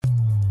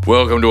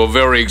Welcome to a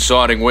very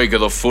exciting week of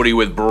the footy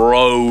with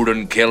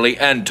Broden Kelly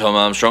and Tom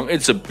Armstrong.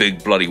 It's a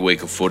big bloody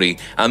week of footy,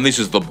 and this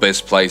is the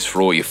best place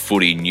for all your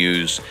footy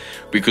news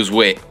because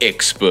we're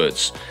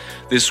experts.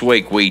 This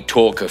week we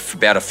talk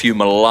about a few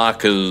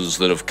malakas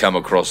that have come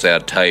across our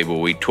table.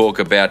 We talk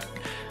about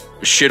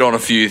shit on a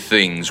few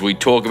things. We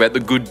talk about the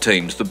good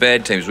teams, the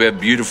bad teams. We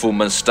have beautiful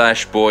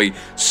moustache boy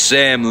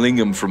Sam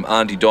Lingham from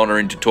Auntie Donna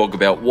in to talk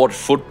about what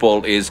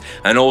football is,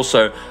 and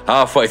also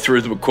halfway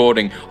through the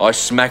recording I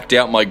smacked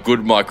out my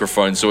good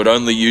microphone so it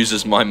only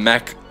uses my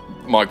Mac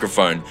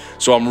microphone.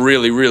 So I'm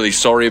really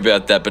sorry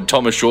about that, but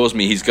Tom assures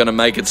me he's going to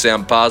make it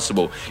sound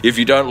passable. If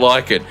you don't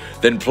like it,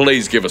 then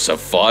please give us a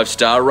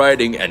 5-star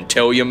rating and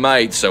tell your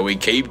mates so we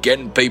keep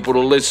getting people to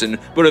listen.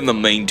 But in the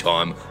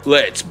meantime,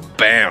 let's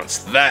bounce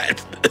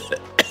that.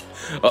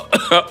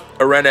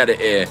 I ran out of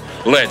air.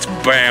 Let's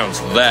bounce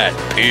that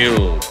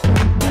pill.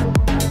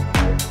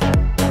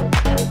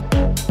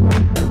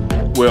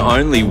 We're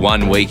only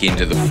 1 week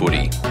into the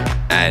footy,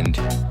 and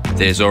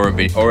there's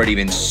already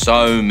been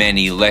so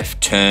many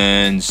left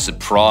turns,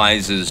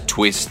 surprises,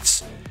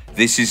 twists.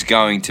 This is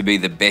going to be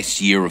the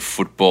best year of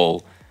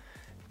football.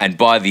 And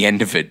by the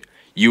end of it,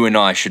 you and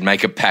I should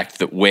make a pact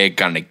that we're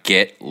going to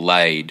get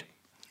laid.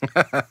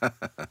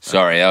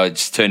 Sorry, I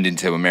just turned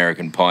into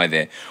American Pie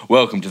there.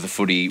 Welcome to the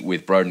footy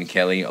with Broden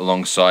Kelly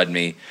alongside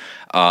me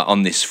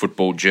on this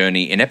football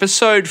journey. In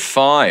episode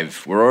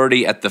 5, we're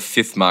already at the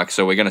 5th mark,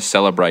 so we're going to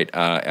celebrate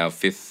our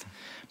 5th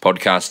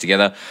podcast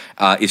together.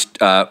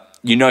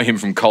 You know him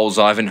from Coles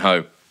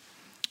Ivanhoe.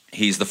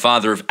 He's the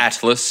father of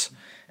Atlas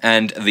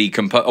and the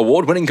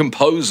award-winning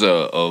composer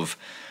of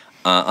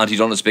Auntie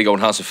Donna's Big Old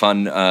House of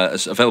Fun,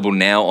 available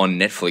now on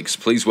Netflix.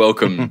 Please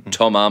welcome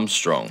Tom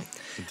Armstrong.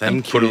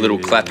 Thank you. Put a little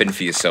clap in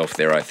for yourself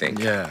there, I think.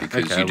 Yeah.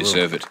 Because okay, you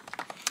deserve it.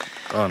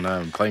 Oh, no,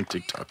 I'm playing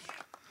TikTok.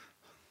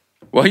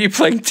 Why are you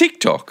playing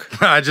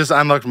TikTok? I just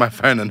unlocked my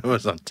phone and it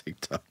was on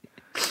TikTok.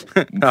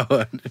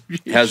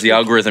 How's the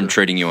algorithm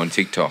treating you on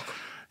TikTok?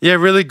 Yeah,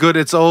 really good.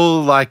 It's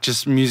all like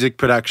just music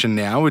production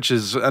now, which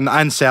is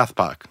and South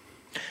Park.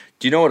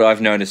 Do you know what I've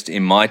noticed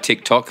in my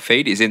TikTok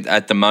feed? Is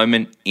at the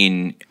moment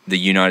in the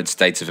United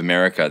States of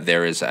America,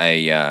 there is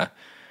a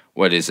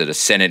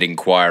Senate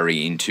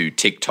inquiry into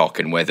TikTok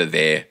and whether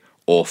they're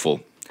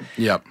awful.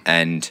 Yep.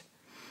 And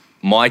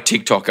my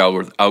TikTok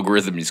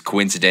algorithm is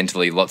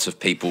coincidentally lots of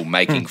people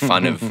making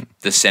fun of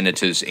the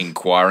senators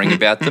inquiring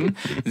about them.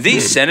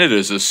 These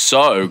senators are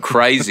so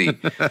crazy,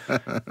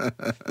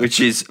 which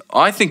is,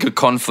 I think, a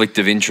conflict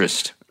of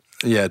interest.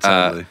 Yeah,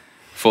 totally.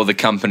 For the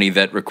company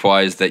that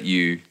requires that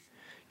you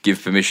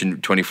give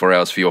permission 24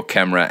 hours for your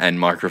camera and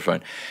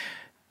microphone.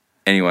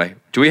 Anyway,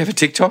 do we have a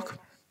TikTok?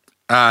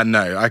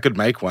 No, I could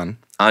make one.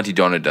 Auntie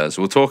Donna does.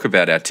 We'll talk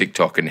about our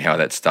TikTok and how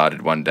that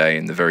started one day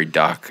in the very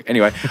dark.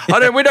 Anyway,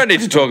 we don't need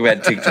to talk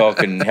about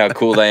TikTok and how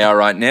cool they are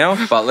right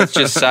now, but let's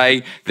just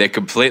say they're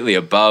completely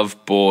above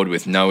board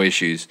with no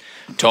issues.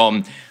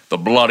 Tom, the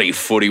bloody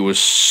footy was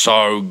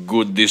so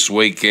good this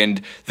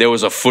weekend. There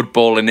was a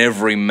football in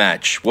every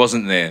match,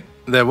 wasn't there?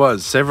 There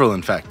was, several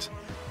in fact.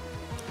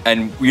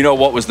 And you know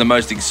what was the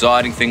most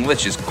exciting thing?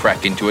 Let's just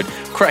crack into it.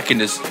 Crack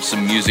into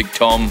some music,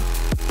 Tom.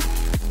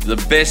 The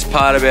best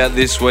part about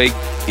this week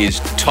is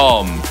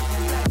Tom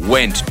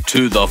went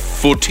to the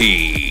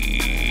footy.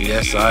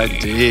 Yes, I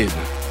did.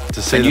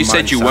 To see and the you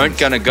said you Mighty weren't Suns.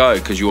 going to go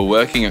because you were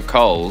working at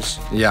Coles.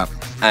 Yeah.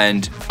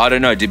 And I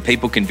don't know, did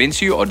people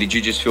convince you, or did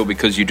you just feel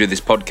because you do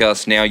this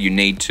podcast now you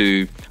need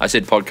to... I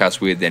said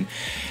podcast weird then.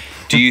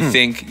 Do you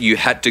think you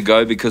had to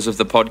go because of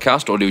the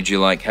podcast, or did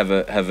you have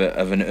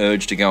an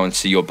urge to go and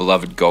see your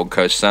beloved Gold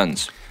Coast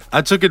Suns?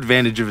 I took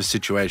advantage of a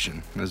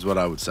situation, is what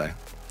I would say.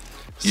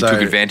 You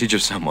took advantage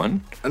of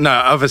someone? No,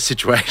 of a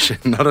situation,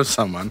 not of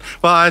someone.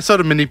 Well, I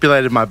sort of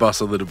manipulated my boss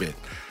a little bit.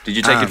 Did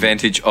you take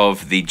advantage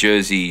of the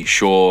Jersey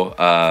Shore,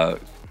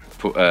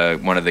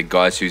 one of the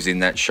guys who's in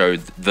that show,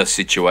 The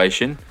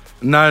Situation?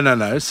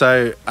 No.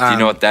 So, do you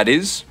know what that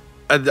is?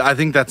 I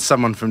think that's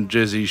someone from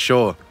Jersey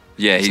Shore.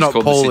 Yeah, It's he's not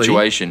called Paulie. The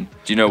Situation.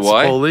 Do you know It's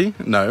why?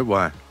 Paulie? No,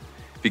 why?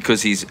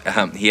 Because he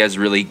has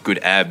really good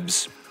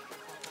abs,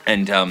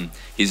 and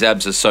his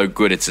abs are so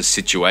good it's a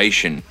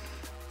situation.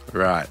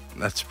 Right,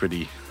 that's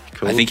pretty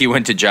cool. I think he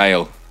went to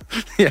jail.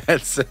 Yeah,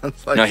 it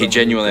sounds like... No, he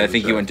genuinely, I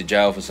think he went to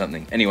jail for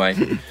something.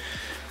 Anyway,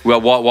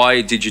 well,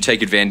 why did you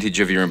take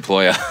advantage of your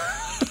employer?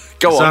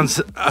 Go on.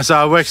 So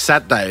I worked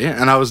Saturday,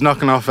 and I was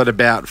knocking off at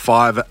about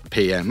 5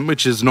 p.m,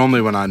 which is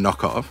normally when I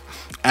knock off.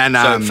 And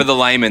so for the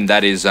layman,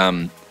 that is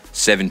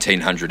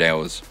 1,700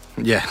 hours.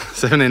 Yeah,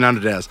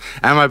 1,700 hours.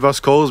 And my boss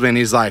calls me and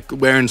he's like,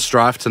 we're in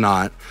strife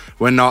tonight.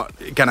 We're not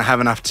going to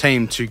have enough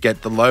team to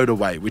get the load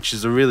away, which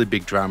is a really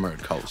big drama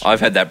at Coles.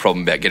 I've had that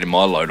problem about getting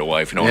my load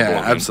away, if you know what I mean.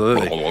 Yeah,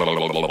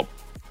 absolutely.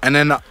 And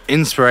then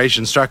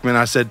inspiration struck me and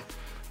I said,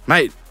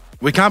 mate,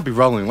 we can't be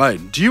rolling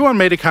load. Do you want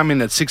me to come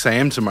in at 6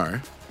 a.m.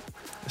 tomorrow,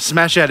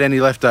 smash out any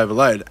leftover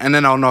load, and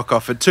then I'll knock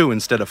off at 2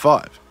 instead of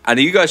 5? And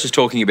are you guys just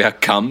talking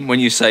about cum when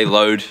you say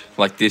load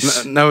like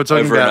this? No, we're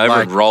talking over about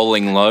and over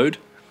rolling load?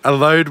 A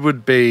load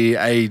would be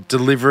a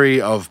delivery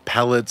of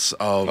pallets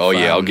of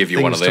I'll give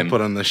you one of things them. to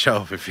put on the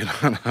shelf, if you know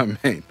what I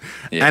mean.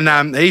 Yeah.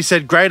 And he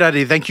said, great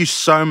idea. Thank you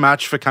so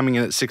much for coming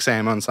in at 6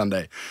 a.m. on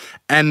Sunday.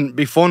 And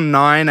before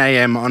 9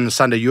 a.m. on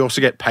Sunday, you also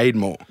get paid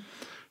more.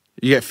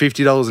 You get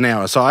 $50 an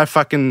hour. So I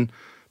fucking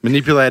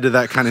manipulated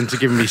that cunt into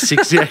giving me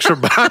 60 extra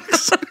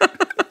bucks.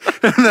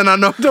 And then I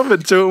knocked off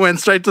at 2 and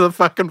went straight to the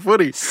fucking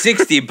footy.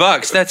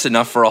 $60, that's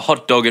enough for a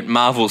hot dog at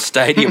Marvel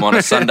Stadium on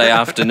a Sunday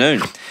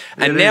afternoon.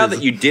 And now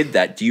that you did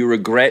that, do you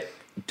regret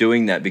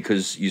doing that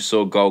because you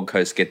saw Gold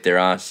Coast get their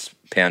ass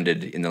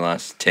pounded in the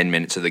last 10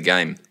 minutes of the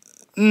game?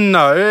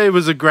 No, it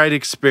was a great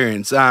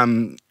experience.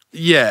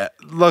 Yeah,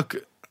 look,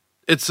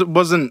 it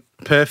wasn't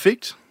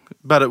perfect,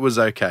 but it was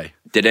okay.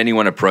 Did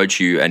anyone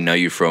approach you and know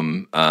you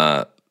from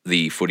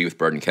the Footy with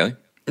Broden Kelly?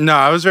 No,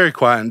 I was very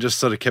quiet and just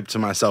sort of kept to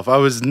myself. I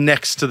was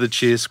next to the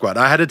cheer squad.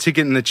 I had a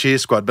ticket in the cheer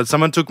squad, but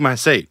someone took my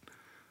seat.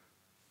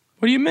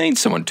 What do you mean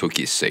someone took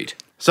your seat?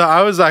 So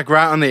I was like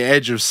right on the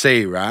edge of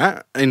C,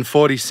 right? In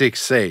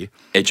 46C.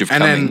 Edge of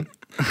and coming?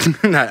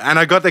 Then, no, and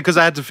I got there because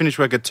I had to finish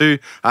work at 2.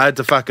 I had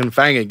to fucking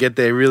fang it, get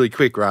there really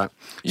quick, right?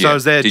 So Yeah. I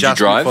was there Did you just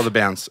drive? before the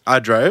bounce. I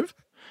drove.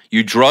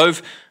 You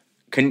drove.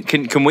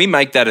 Can we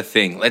make that a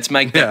thing? Let's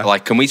make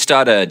that can we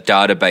start a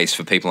database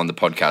for people on the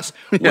podcast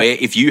where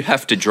if you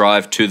have to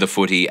drive to the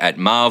footy at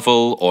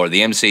Marvel or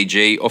the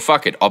MCG or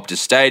fuck it, Optus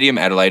Stadium,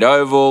 Adelaide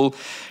Oval,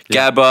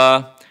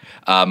 Gabba,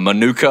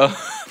 Manuka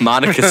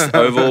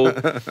Oval,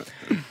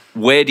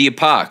 where do you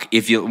park?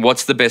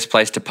 What's the best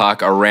place to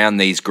park around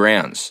these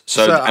grounds?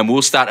 And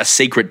we'll start a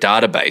secret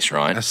database,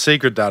 right? A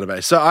secret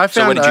database. So I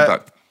found where did you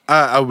park?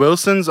 A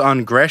Wilson's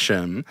on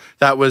Gresham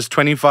that was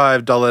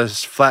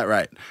 $25 flat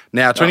rate.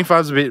 Now,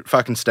 25 is a bit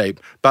fucking steep,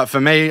 but for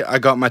me, I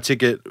got my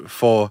ticket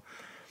for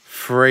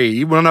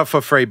free. Well, not for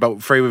free,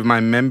 but free with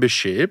my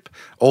membership.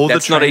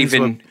 That's not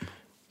even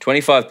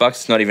 $25.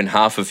 It's not even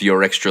half of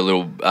your extra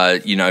little,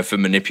 for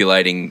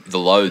manipulating the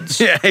loads.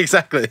 Yeah,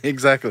 exactly.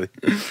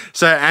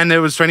 So, and it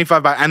was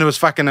 $25, and it was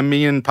fucking a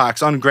million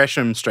parks on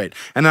Gresham Street,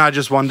 and then I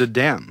just wandered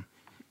down.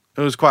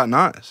 It was quite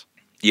nice.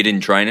 You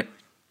didn't train it?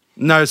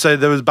 No, so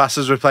there was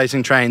buses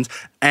replacing trains,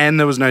 and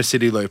there was no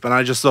city loop. And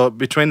I just thought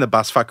between the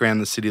bus fuck around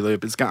the city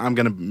loop, I'm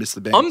going to miss the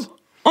bounce.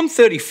 I'm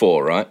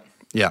 34, right?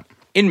 Yeah.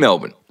 In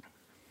Melbourne.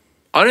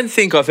 I don't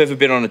think I've ever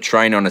been on a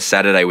train on a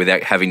Saturday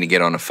without having to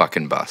get on a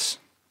fucking bus.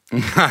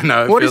 I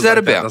know. What is that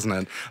like about? Doesn't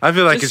it? I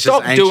feel like Just it's just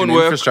stop ancient doing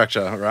work.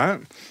 infrastructure,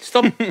 right?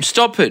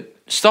 Stop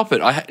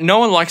it. No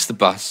one likes the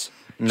bus.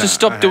 Just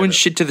stop doing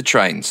shit to the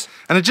trains.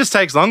 And it just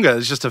takes longer.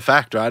 It's just a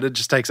fact, right? It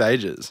just takes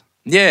ages.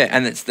 Yeah,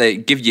 and they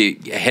give you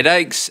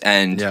headaches,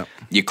 and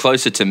you're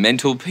closer to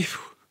mental people.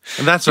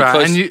 And that's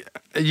right. And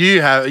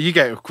you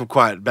get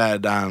quite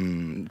bad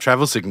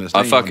travel sickness.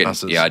 Don't you, on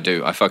buses? I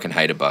do. I fucking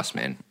hate a bus,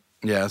 man.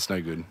 Yeah, that's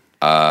no good.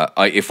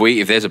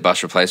 If there's a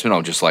bus replacement,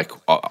 I'll just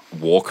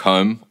walk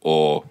home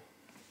or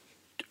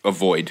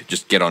avoid.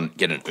 Just get an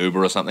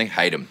Uber or something.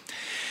 Hate them.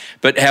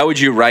 But how would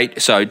you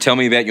rate? So tell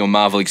me about your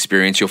Marvel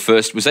experience.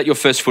 Was that your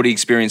first footy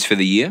experience for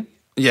the year?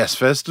 Yes,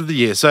 first of the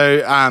year.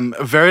 So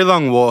a very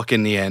long walk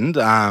in the end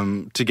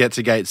to get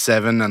to Gate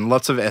 7 and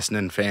lots of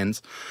Essendon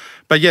fans.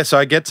 But yeah, so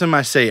I get to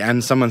my seat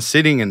and someone's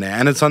sitting in there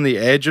and it's on the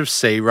edge of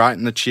C right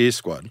in the cheer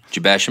squad. Did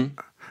you bash him?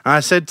 I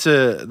said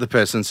to the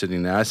person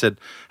sitting there, I said,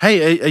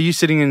 hey, are you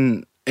sitting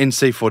in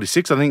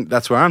C46? I think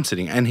that's where I'm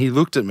sitting. And he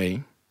looked at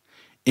me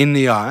in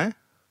the eye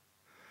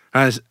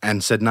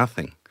and said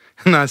nothing.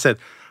 And I said,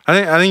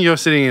 I think you're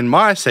sitting in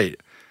my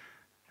seat.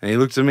 And he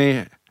looked at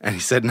me and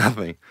he said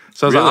nothing.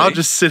 So I was like, I'll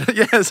just sit.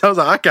 Yeah, so I was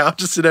like, okay, I'll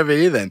just sit over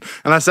here then.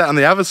 And I sat on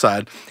the other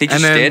side. He just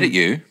stared at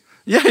you?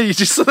 Yeah, he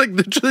just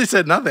literally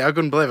said nothing. I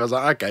couldn't believe it. I was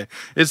like, okay,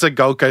 it's a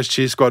Gold Coast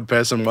cheer squad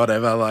person,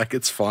 whatever. Like,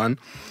 it's fine.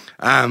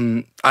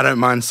 I don't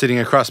mind sitting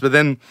across. But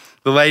then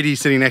the lady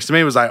sitting next to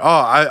me was like,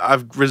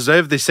 I've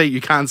reserved this seat.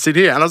 You can't sit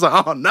here. And I was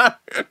like, oh, no.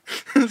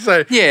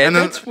 So yeah, and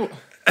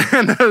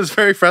it was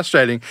very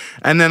frustrating.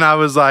 And then I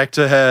was like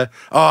to her,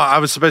 I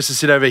was supposed to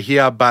sit over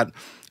here, but,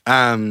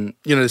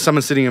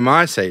 someone's sitting in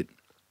my seat.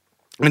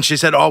 And she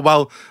said,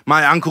 well,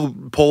 my Uncle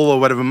Paul or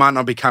whatever might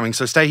not be coming,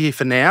 so stay here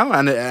for now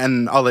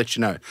and I'll let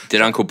you know.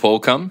 Did Uncle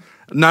Paul come?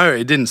 No,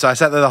 it didn't. So I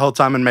sat there the whole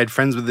time and made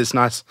friends with this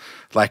nice,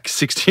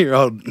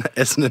 60-year-old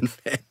Essendon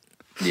fan.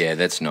 Yeah,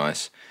 that's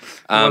nice.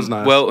 Was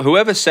nice. Well,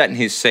 whoever sat in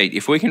his seat,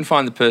 if we can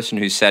find the person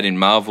who sat in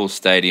Marvel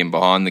Stadium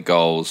behind the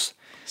goals,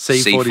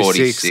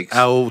 C46,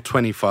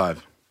 L25.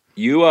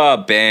 You are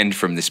banned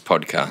from this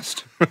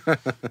podcast.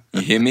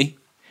 You hear me?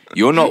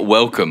 You're not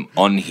welcome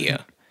on here.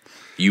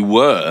 You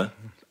were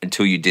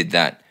until you did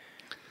that.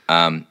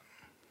 Well,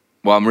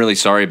 I'm really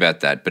sorry about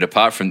that. But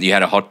apart from, you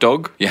had a hot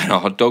dog? You had a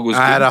hot dog?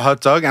 I had a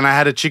hot dog and I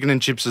had a chicken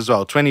and chips as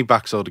well.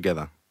 $20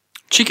 altogether.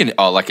 Chicken?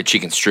 Oh, like a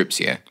chicken strips,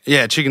 yeah?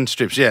 Yeah, chicken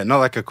strips. Yeah, not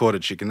like a quarter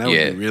chicken. That would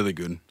be really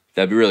good.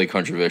 That'd be really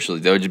controversial.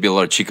 There would just be a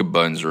lot of chicken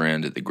bones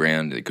around at the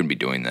ground. They couldn't be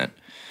doing that.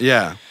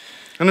 Yeah.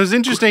 And it was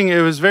interesting.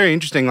 It was very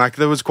interesting.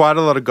 There was quite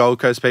a lot of Gold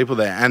Coast people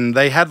there and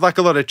they had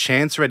a lot of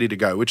chants ready to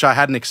go, which I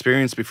hadn't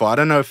experienced before. I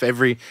don't know if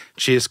every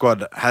cheer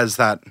squad has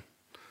that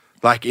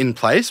in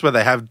place where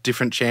they have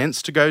different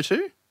chants to go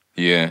to.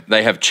 Yeah,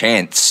 they have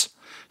chance.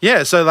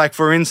 Yeah, so like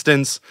for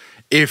instance,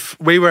 if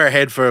we were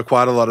ahead for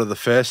quite a lot of the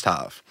first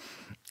half,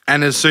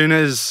 and as soon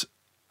as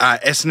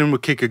Essendon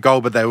would kick a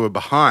goal but they were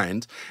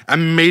behind,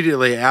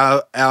 immediately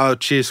our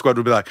cheer squad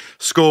would be like,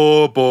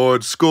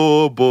 scoreboard,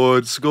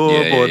 scoreboard,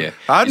 scoreboard. Yeah.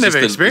 I'd never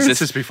experienced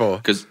this before.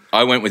 Because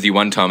I went with you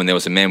one time and there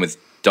was a man with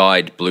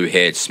dyed blue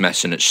hair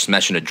smashing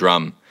a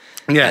drum.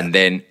 Yeah.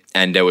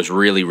 And it was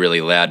really,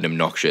 really loud and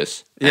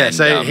obnoxious. Yeah, and,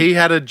 so he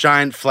had a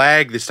giant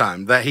flag this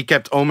time that he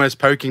kept almost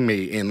poking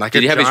me in, like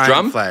Did he have his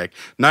drum? Flag.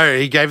 No,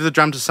 he gave the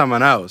drum to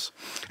someone else,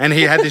 and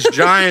he had this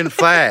giant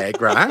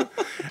flag, right?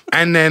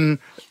 And then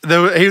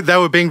they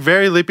were being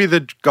very lippy,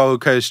 the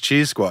Gold Coast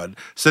cheer squad.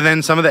 So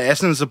then some of the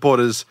Essendon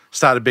supporters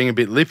started being a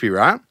bit lippy,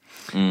 right?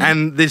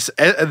 And this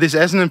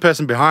Essendon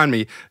person behind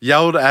me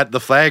yelled at the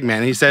flag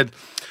man. He said,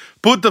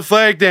 "Put the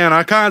flag down.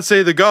 I can't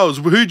see the goals.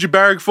 Who'd you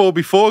barrack for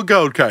before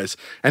Gold Coast?"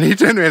 And he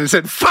turned around and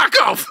said, "Fuck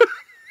off!"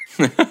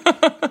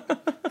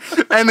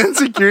 And then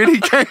security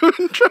came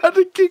and tried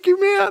to kick him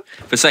out.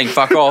 For saying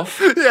fuck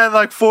off? Yeah,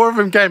 like 4 of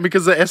them came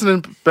because the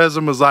Essendon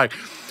person was like,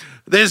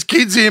 "There's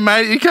kids here,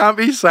 mate. You can't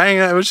be saying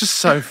that." It was just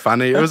so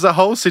funny. It was a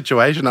whole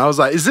situation. I was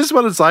like, is this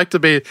what it's like to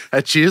be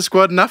a cheer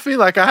squad nuffy?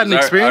 Like, I hadn't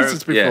experienced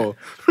this before.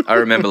 Yeah. I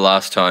remember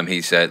last time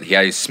he said he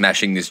was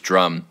smashing this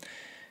drum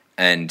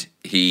and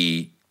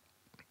he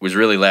was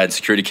really loud.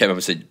 Security came up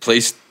and said,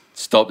 "Please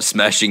stop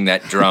smashing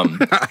that drum."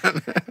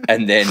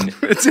 And then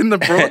it's in the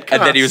broadcast.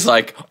 And then he was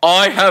like,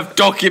 "I have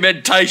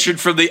documentation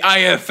from the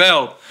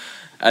AFL."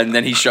 And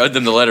then he showed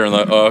them the letter and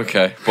like, "Oh,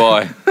 okay,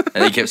 bye."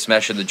 And he kept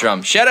smashing the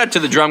drum. Shout out to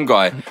the drum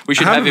guy. We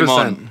should have him 100%.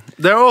 on.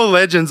 They're all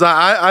legends.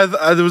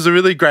 There was a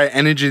really great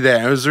energy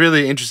there. It was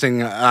really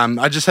interesting.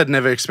 I just had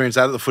never experienced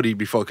that at the footy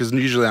before because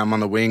usually I'm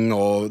on the wing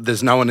or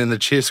there's no one in the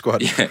cheer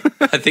squad. Yeah,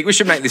 I think we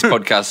should make this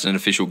podcast an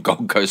official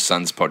Gold Coast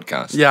Suns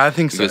podcast. Yeah, I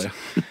think so.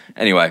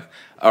 Anyway,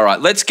 all right,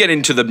 let's get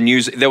into the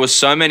news. There were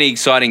so many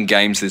exciting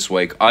games this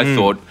week. I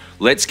thought,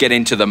 let's get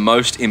into the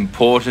most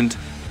important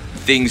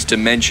things to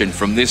mention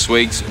from this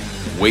week's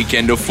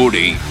weekend of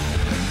footy.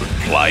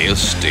 Player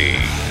Steve.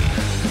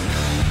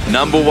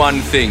 Number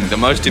one thing, the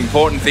most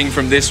important thing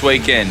from this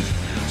weekend,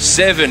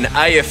 7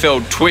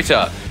 AFL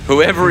Twitter.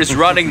 Whoever is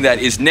running that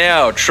is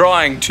now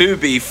trying to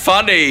be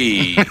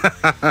funny.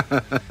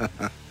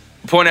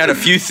 Point out a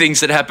few things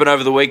that happened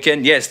over the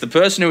weekend. Yes, the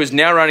person who is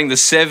now running the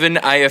 7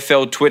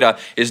 AFL Twitter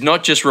is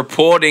not just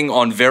reporting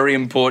on very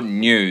important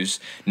news.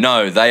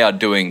 No, they are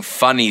doing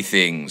funny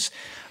things.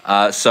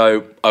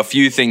 So a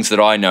few things that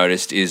I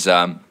noticed is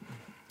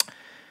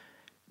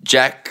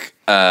Jack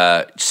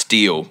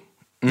Steele.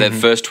 The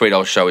first tweet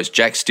I'll show is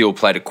Jack Steele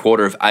played a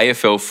quarter of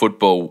AFL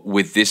football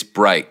with this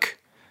break.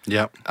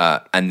 Yep.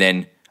 And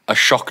then a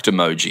shocked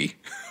emoji.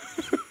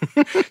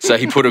 So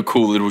he put a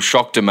cool little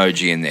shocked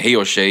emoji in there. He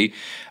or she,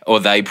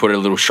 or they put a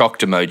little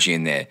shocked emoji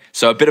in there.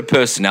 So a bit of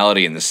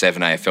personality in the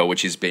 7 AFL,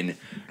 which has been,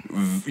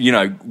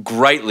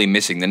 greatly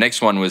missing. The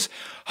next one was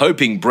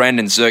hoping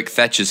Brandon Zerk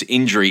Thatcher's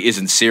injury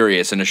isn't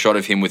serious, and a shot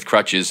of him with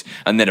crutches,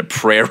 and then a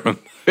prayer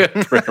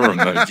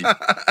emoji.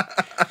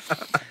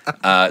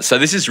 So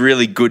this is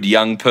really good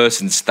young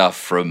person stuff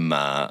from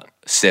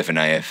 7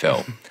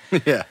 AFL.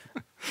 Yeah.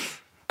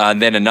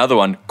 And then another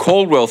one,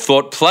 Caldwell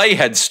thought play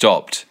had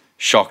stopped.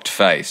 Shocked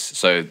face.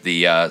 So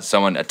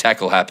a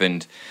tackle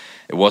happened.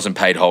 It wasn't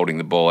paid holding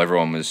the ball.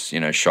 Everyone was,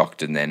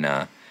 shocked, and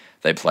then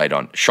they played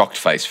on. Shocked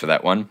face for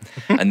that one.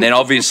 And then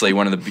obviously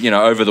one of the,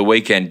 over the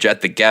weekend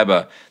at the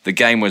Gabba, the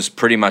game was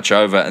pretty much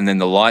over, and then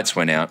the lights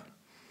went out.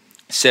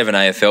 7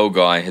 AFL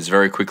guy has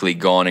very quickly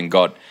gone and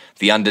got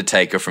The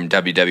Undertaker from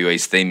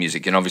WWE's theme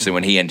music, and obviously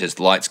when he enters,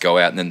 lights go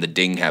out and then the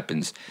ding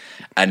happens,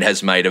 and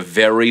has made a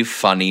very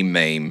funny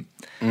meme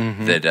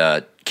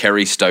that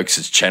Kerry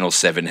Stokes' Channel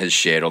 7 has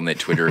shared on their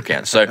Twitter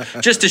account. So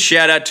just a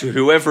shout out to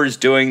whoever is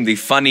doing the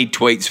funny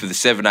tweets for the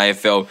 7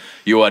 AFL.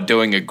 You are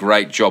doing a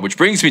great job, which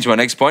brings me to my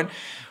next point.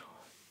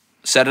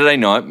 Saturday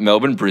night,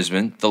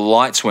 Melbourne-Brisbane, the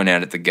lights went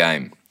out at the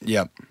game.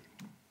 Yep.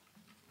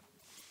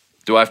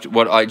 Do I have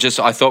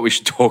to? I thought we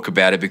should talk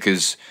about it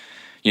because,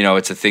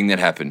 it's a thing that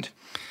happened.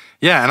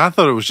 Yeah, and I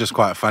thought it was just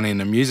quite funny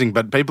and amusing,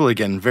 but people are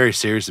getting very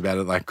serious about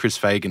it, like Chris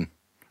Fagan.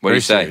 What do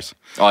you say? Serious.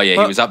 Oh,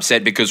 yeah, he was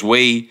upset because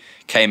we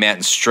came out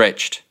and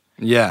stretched.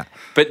 Yeah.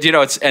 But,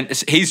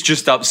 he's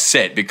just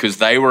upset because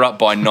they were up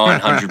by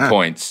 900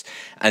 points,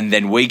 and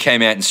then we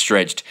came out and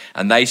stretched,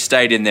 and they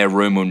stayed in their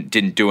room and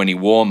didn't do any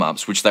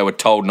warm-ups, which they were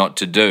told not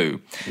to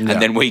do. Yeah.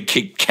 And then we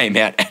came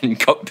out and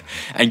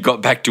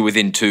got back to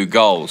within 2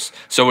 goals.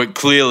 So it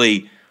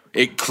clearly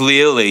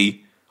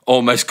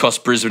almost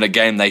cost Brisbane a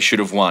game they should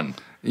have won.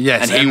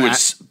 Yes. And he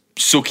was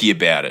sooky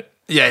about it.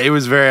 Yeah, he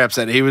was very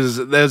upset.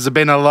 There's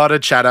been a lot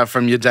of chatter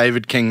from your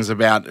David Kings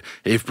about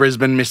if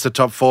Brisbane missed the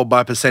top 4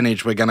 by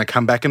percentage, we're going to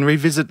come back and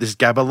revisit this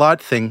Gabba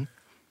Light thing.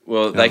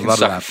 Well, they can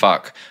suck a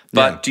fuck.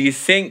 But do you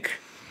think...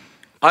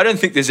 I don't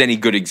think there's any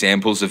good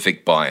examples of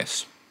Vic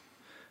bias.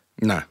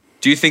 No.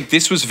 Do you think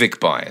this was Vic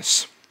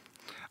bias?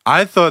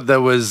 I thought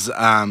there was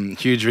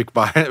huge Vic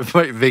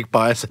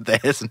bias at the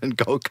Essendon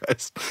Gold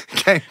Coast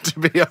game, to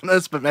be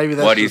honest. But maybe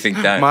that's Why do you think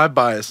that? My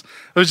bias.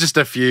 It was just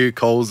a few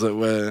calls that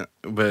were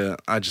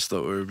I just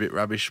thought were a bit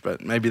rubbish.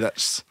 But maybe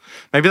that's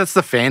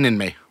the fan in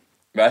me.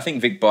 I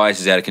think Vic bias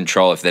is out of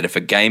control. If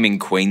a game in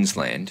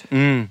Queensland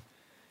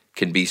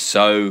can be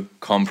so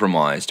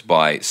compromised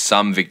by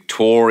some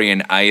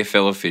Victorian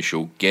AFL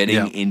official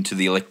getting into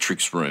the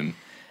electrics room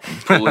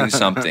and pulling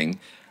something.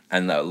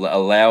 And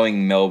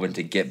allowing Melbourne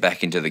to get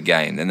back into the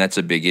game, then that's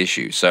a big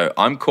issue. So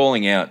I'm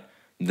calling out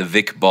the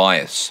Vic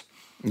bias.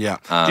 Yeah.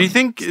 Do you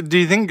think?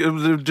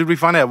 Did we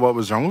find out what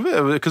was wrong with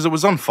it? Because it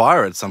was on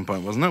fire at some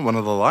point, wasn't it? One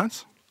of the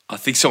lights. I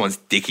think someone's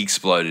dick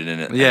exploded in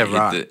it. Yeah,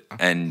 right.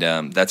 And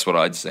that's what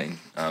I'd seen.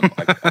 I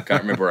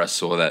can't remember where I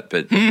saw that,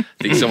 but I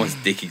think someone's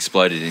dick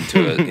exploded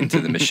into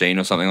the machine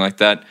or something like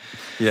that.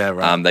 Yeah,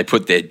 right. They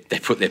put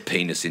their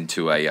penis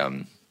into a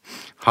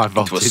high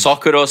voltage, into a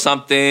socket or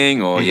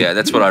something, or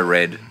that's what I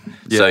read.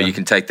 Yeah. So you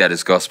can take that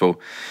as gospel.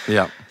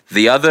 Yeah.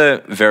 The other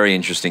very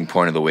interesting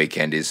point of the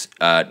weekend is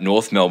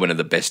North Melbourne are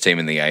the best team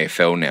in the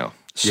AFL now.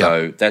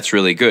 So that's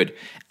really good.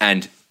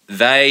 And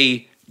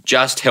they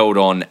just held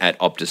on at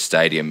Optus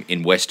Stadium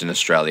in Western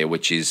Australia,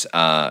 which is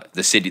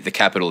the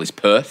capital is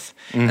Perth,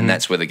 and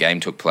that's where the game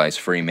took place,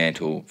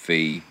 Fremantle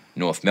v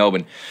North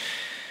Melbourne.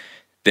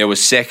 There were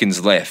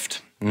seconds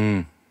left.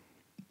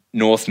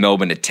 North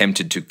Melbourne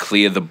attempted to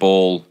clear the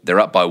ball. They're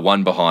up by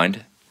 1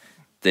 behind.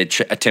 They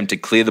attempt to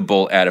clear the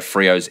ball out of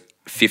Freo's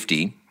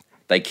 50.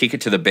 They kick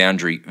it to the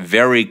boundary,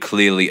 very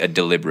clearly a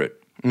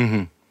deliberate.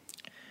 The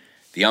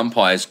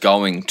umpire's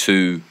going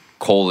to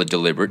call a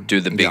deliberate,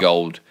 do the big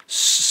old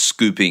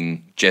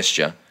scooping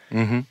gesture,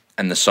 and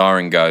the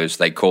siren goes,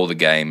 they call the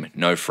game,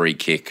 no free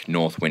kick,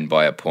 North win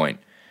by a point.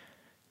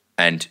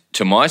 And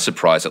to my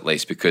surprise at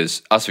least,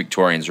 because us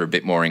Victorians are a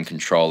bit more in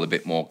control, a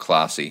bit more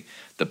classy,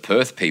 the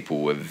Perth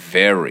people were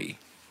very,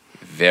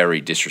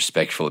 very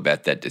disrespectful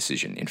about that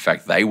decision. In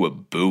fact, they were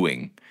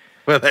booing.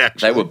 Well,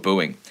 they were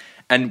booing.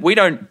 And we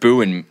don't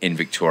boo in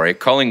Victoria.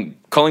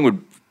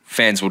 Collingwood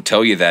fans will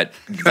tell you that.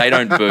 They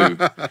don't boo.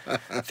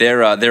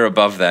 They're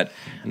above that.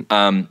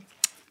 And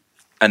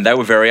they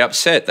were very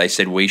upset. They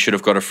said we should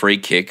have got a free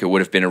kick. It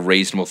would have been a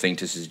reasonable thing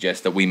to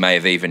suggest that we may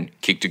have even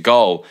kicked a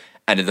goal.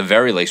 And at the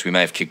very least, we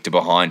may have kicked a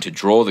behind to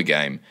draw the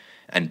game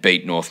and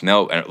beat North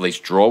Melbourne, and at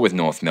least draw with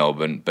North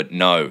Melbourne. But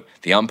no,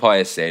 the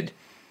umpire said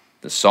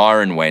the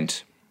siren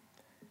went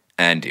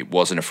and it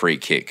wasn't a free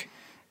kick.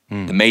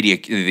 The media,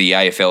 the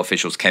AFL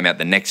officials came out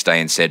the next day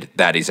and said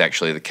that is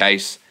actually the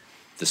case.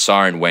 The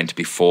siren went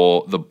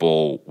before the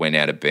ball went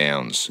out of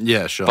bounds.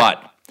 Yeah, sure.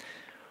 But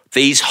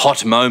these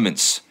hot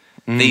moments,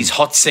 these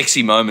hot,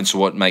 sexy moments are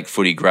what make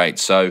footy great.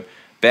 So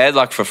bad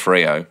luck for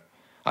Freo.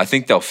 I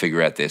think they'll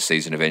figure out their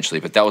season eventually,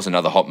 but that was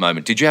another hot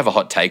moment. Did you have a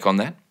hot take on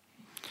that?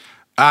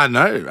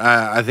 No.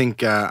 I think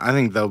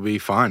they'll be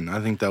fine. I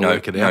think they'll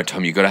work it out. No,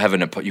 Tom, you've got to have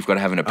an opposing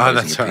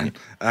opinion.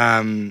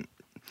 Right.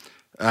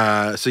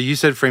 So you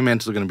said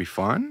Fremantle are going to be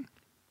fine?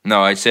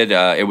 No, I said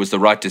it was the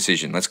right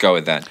decision. Let's go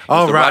with that. It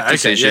was the right. Right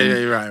decision.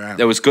 Okay. Yeah, right.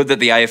 It was good that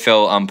the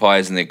AFL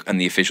umpires and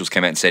the officials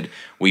came out and said,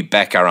 we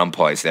back our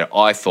umpires there.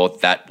 I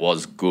thought that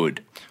was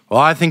good. Well,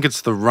 I think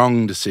it's the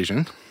wrong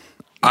decision. Yes.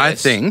 I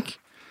think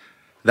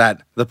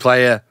that the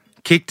player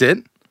kicked it,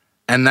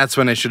 and that's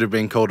when it should have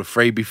been called a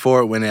free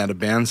before it went out of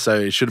bounds, so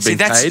it should have been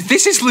paid.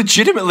 This is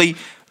legitimately...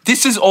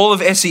 This is all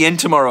of SEN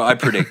tomorrow, I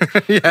predict.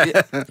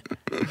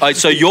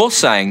 So you're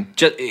saying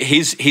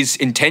his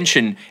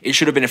intention, it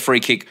should have been a free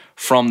kick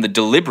from the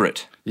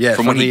deliberate. Yeah,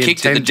 from when he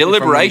kicked it, the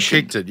deliberation. From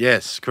when he kicked it,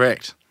 yes,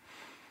 correct.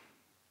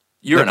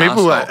 You're an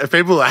arsehole.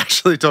 People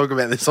actually talk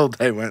about this all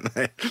day, weren't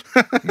they?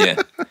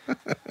 Yeah.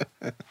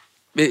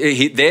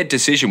 Their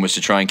decision was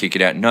to try and kick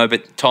it out. No,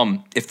 but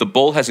Tom, if the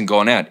ball hasn't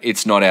gone out,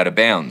 it's not out of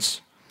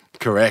bounds.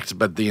 Correct,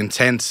 but the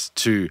intent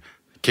to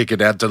kick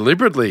it out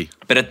deliberately.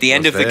 But at the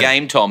end of the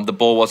game, Tom, the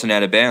ball wasn't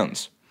out of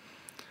bounds.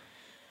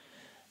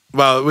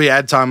 Well, we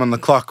had time on the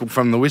clock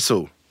from the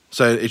whistle,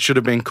 so it should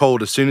have been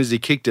called as soon as he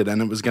kicked it,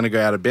 and it was going to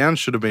go out of bounds.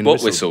 Should have been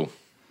what whistle?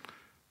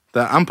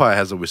 The umpire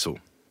has a whistle.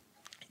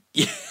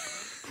 Yeah.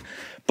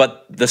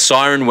 But the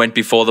siren went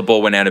before the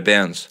ball went out of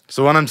bounds.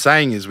 So what I'm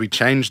saying is we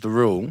changed the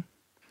rule,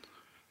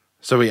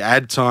 so we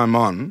add time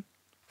on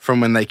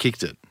from when they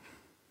kicked it.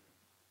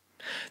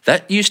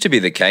 That used to be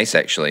the case,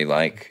 actually.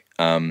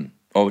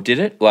 Or did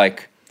it?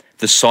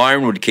 The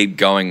siren would keep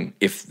going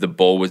if the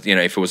ball was,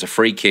 if it was a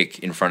free kick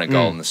in front of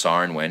goal and the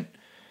siren went,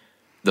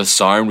 the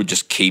siren would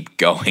just keep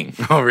going.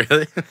 Oh,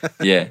 really?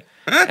 Yeah.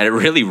 And it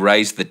really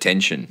raised the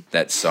tension,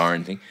 that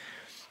siren thing.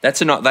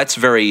 That's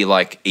very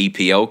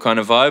EPL kind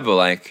of vibe,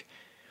 or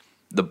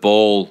the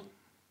ball,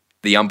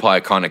 the umpire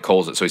kind of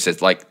calls it. So he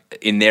says,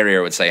 in their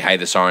area, it would say, hey,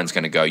 the siren's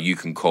going to go, you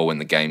can call when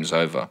the game's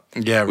over.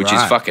 Yeah, Which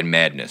is fucking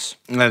madness.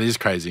 That is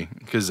crazy,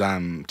 because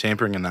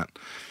tampering and that.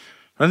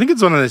 I think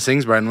it's one of those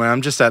things, Braden, where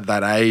I'm just at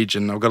that age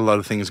and I've got a lot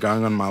of things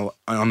going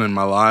on in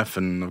my life,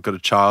 and I've got a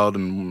child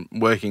and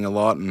working a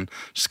lot, and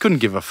just couldn't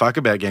give a fuck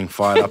about getting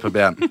fired up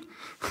about,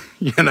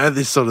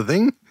 this sort of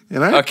thing. You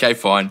know? Okay,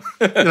 fine.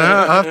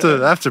 I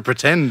have to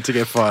pretend to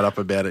get fired up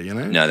about it, you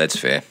know? No, that's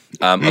fair.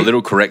 A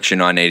little correction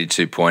I needed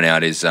to point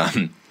out is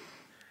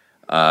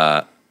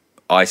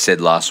I said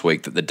last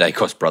week that the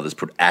Dacos brothers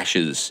put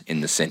ashes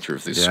in the centre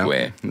of the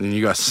square. And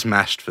you got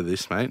smashed for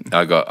this, mate.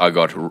 I got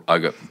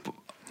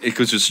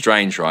because it was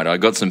strange, right? I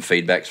got some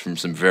feedbacks from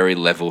some very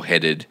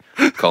level-headed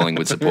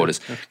Collingwood supporters,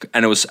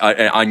 and it was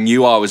I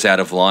knew I was out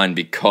of line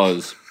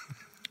because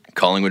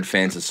Collingwood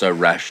fans are so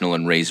rational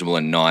and reasonable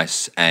and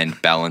nice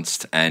and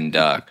balanced and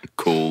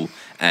cool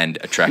and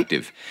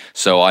attractive.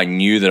 So I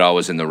knew that I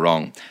was in the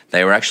wrong.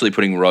 They were actually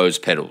putting rose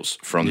petals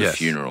from the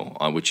funeral,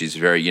 which is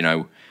very,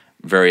 a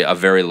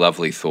very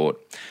lovely thought.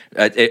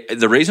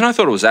 The reason I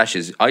thought it was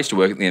ashes, I used to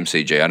work at the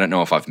MCG. I don't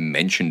know if I've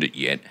mentioned it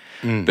yet,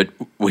 but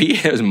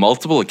there was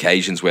multiple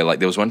occasions where, like,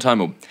 there was one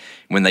time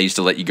when they used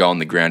to let you go on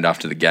the ground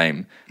after the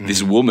game.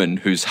 This woman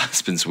whose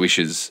husband's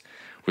wishes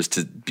was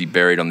to be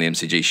buried on the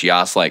MCG. She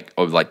asked,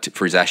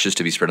 for his ashes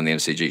to be spread on the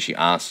MCG. She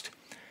asked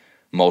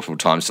multiple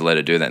times to let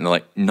her do that, and they're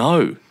like,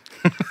 "No,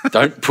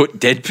 don't put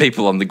dead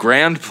people on the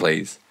ground,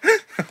 please."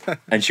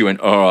 And she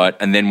went, "All right."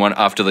 And then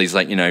after these,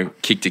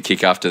 kick to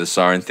kick after the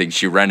siren thing,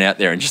 she ran out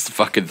there and just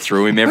fucking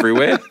threw him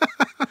everywhere.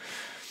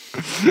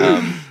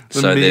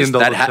 So there's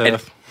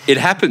that. It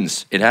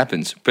happens. It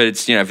happens. But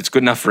it's, if it's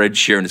good enough for Ed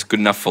Sheeran, it's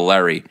good enough for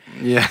Larry.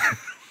 Yeah.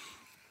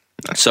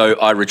 So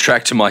I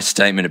retract my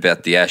statement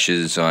about the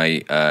ashes.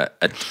 I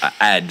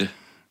add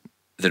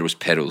that it was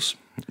petals.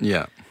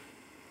 Yeah.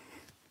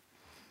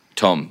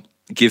 Tom,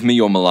 give me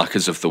your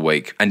Malakas of the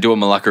week, and do a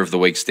Malaka of the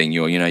week's thing.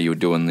 You were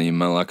doing the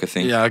Malaka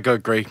thing. Yeah, I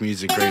got Greek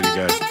music ready to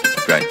go.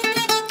 Great.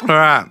 All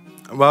right,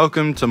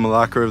 welcome to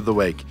Malaka of the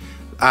week.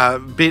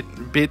 Bit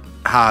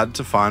hard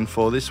to find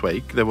for this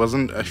week. There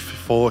wasn't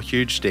 4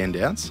 huge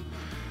standouts.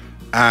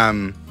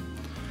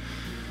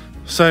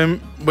 So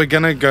we're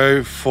gonna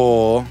go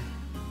for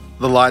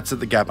the lights at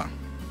the Gabba.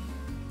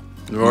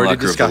 We've already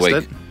discussed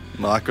it.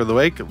 Malaka of the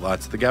week,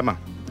 lights at the Gabba.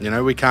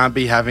 We can't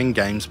be having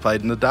games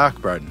played in the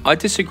dark, Broden. I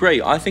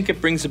disagree. I think it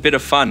brings a bit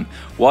of fun.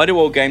 Why do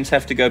all games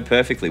have to go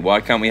perfectly?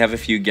 Why can't we have a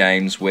few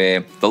games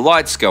where the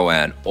lights go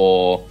out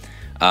or,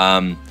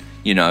 the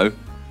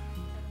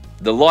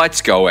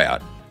lights go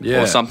out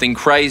or something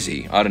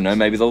crazy? I don't know,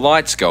 maybe the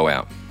lights go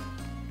out.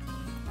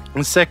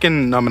 The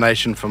second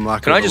nomination from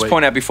Malaka Can I just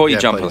point out before you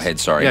jump ahead,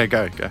 sorry? Yeah,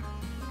 go.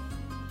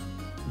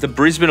 The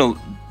Brisbane,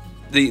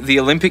 the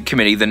Olympic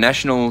Committee, the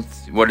International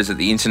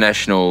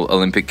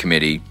Olympic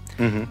Committee,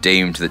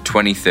 deemed that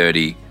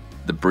 2030,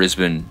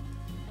 the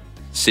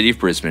city of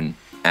Brisbane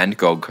and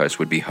Gold Coast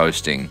would be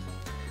hosting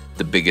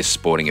the biggest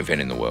sporting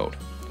event in the world,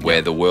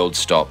 where the world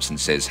stops and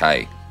says,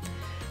 hey,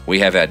 we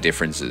have our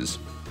differences,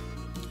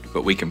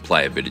 but we can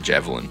play a bit of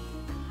javelin.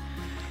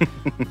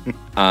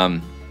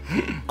 I'm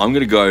going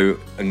to go,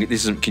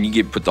 and can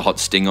you put the hot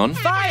sting on?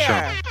 Fire!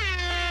 Sure.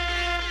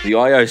 The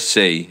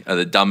IOC are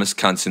the dumbest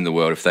cunts in the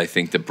world if they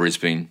think that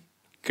Brisbane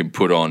can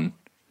put on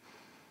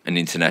an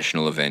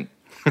international event.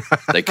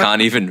 They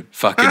can't even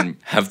fucking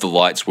have the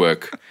lights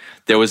work.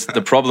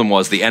 The problem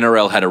was the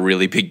NRL had a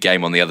really big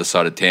game on the other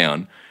side of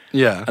town.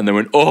 Yeah. And they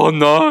went, oh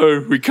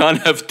no, we can't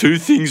have 2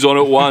 things on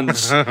at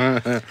once. So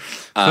they're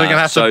going to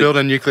have to build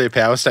a nuclear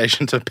power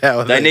station to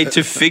power They need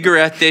to figure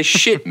out their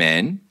shit,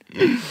 man.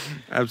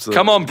 Absolutely.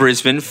 Come on,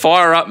 Brisbane,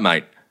 fire up,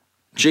 mate.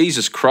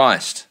 Jesus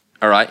Christ.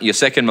 All right, your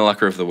second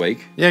Malaka of the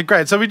week. Yeah,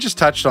 great. So we just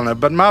touched on it,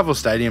 but Marvel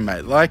Stadium,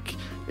 mate,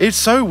 it's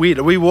so weird.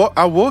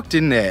 I walked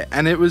in there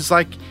and it was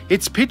like,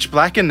 it's pitch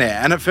black in there.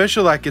 And at first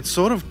you're like, it's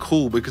sort of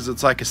cool because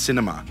it's like a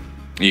cinema.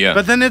 Yeah.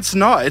 But then it's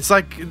not. It's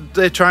like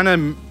they're trying to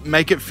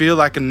make it feel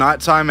like a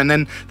nighttime, and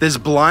then there's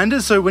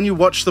blinders. So when you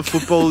watch the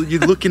football, you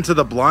look into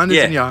the blinders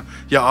and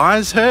your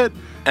eyes hurt.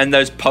 And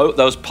those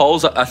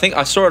poles, I think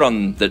I saw it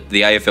on the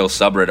AFL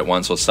subreddit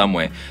once or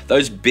somewhere.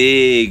 Those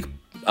big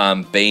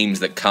beams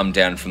that come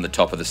down from the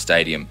top of the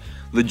stadium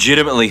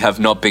legitimately have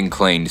not been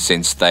cleaned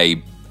since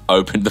they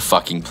opened the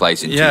fucking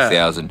place in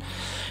 2000.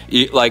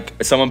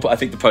 I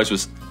think the post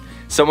was,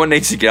 someone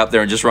needs to get up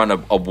there and just run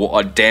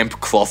a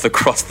damp cloth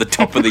across the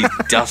top of these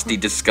dusty,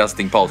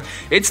 disgusting poles.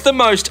 It's the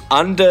most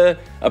under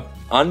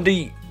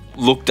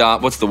looked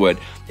up. What's the word?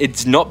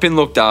 It's not been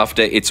looked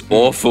after. It's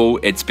awful.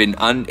 It's been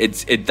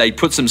they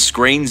put some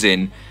screens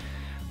in.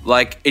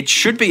 It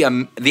should be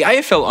the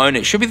AFL own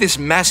it. Should be this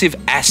massive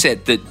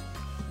asset that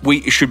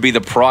should be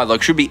the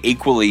pride. Should be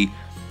equally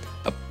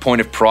a point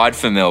of pride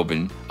for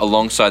Melbourne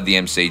alongside the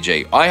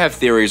MCG. I have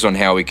theories on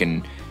how we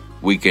can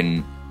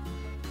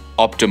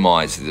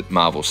optimize the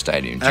Marvel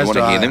Stadium. Do you want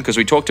to hear them? Because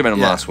we talked about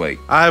them last week.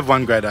 I have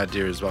one great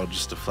idea as well,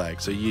 just to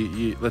flag. So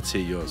you let's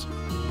hear yours.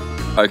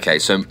 Okay,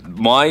 so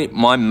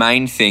my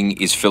main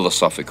thing is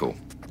philosophical.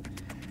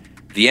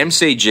 The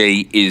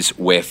MCG is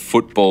where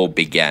football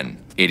began.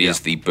 It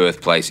is the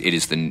birthplace. It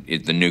is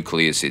the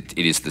nucleus. It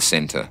is the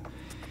centre.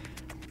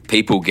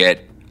 People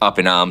get up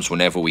in arms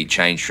whenever we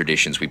change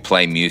traditions. We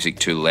play music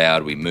too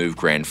loud. We move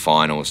grand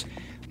finals.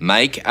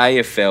 Make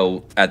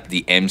AFL at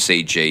the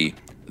MCG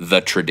the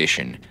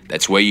tradition.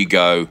 That's where you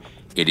go.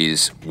 It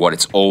is what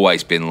it's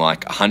always been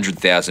like.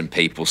 100,000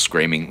 people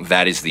screaming.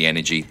 That is the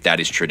energy. That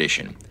is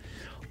tradition.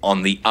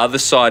 on the other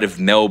side of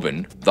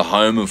Melbourne, the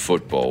home of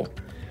football,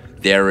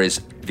 there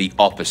is the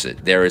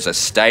opposite. There is a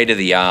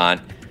state-of-the-art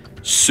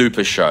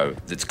super show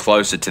that's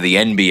closer to the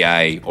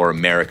NBA or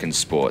American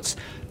sports.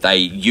 They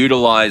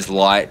utilize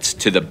lights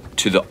to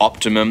the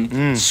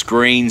optimum,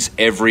 screens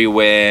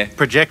everywhere.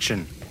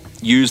 Projection.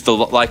 Use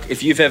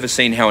if you've ever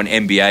seen how an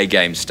NBA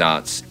game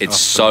starts, it's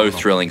so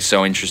thrilling,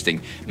 so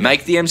interesting.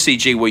 Make the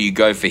MCG where you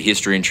go for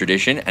history and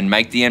tradition, and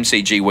make the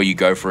MCG where you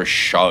go for a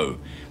show.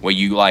 Where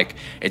you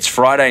it's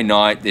Friday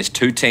night, there's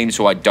two teams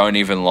who I don't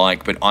even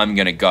like, but I'm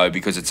going to go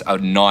because it's a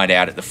night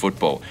out at the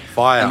football.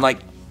 Fire.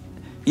 And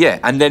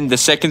and then the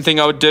second thing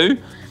I would do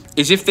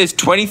is if there's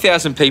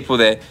 20,000 people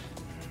there,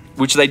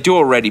 which they do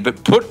already,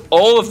 but put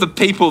all of the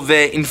people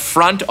there in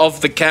front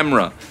of the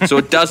camera so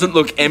it doesn't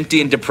look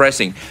empty and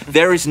depressing.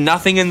 There is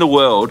nothing in the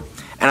world,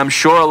 and I'm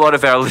sure a lot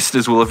of our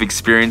listeners will have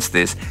experienced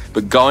this,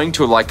 but going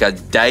to a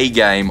day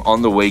game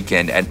on the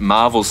weekend at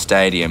Marvel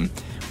Stadium,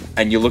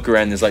 and you look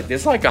around,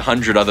 there's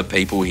 100 other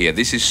people here.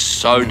 This is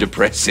so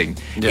depressing.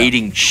 Yeah.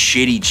 Eating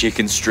shitty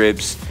chicken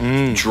strips,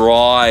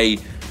 dry,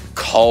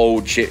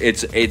 cold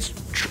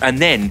and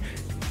then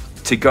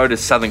to go to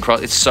Southern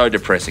Cross, it's so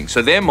depressing.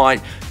 So there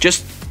might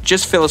just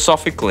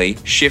philosophically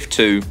shift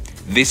to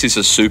this is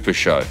a super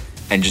show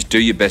and just do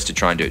your best to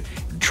try and do it.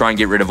 Try and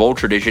get rid of all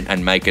tradition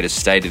and make it as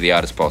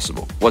state-of-the-art as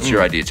possible. What's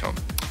your idea, Tom?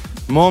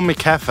 More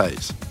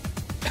McCafes.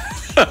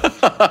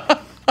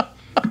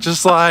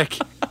 Just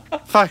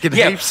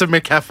heaps of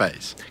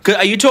McCafes.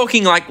 Are you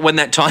talking when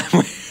that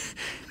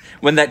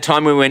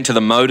time we went to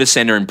the Motor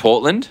Centre in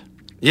Portland?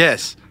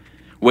 Yes.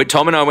 Where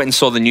Tom and I went and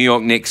saw the New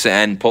York Knicks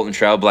and Portland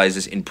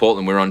Trailblazers in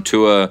Portland. We were on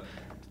tour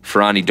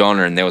for Auntie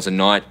Donna, and there was a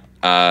night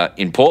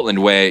in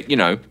Portland where,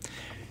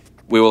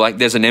 we were like,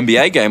 there's an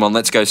NBA game on,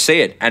 let's go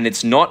see it. And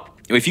it's not,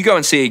 if you go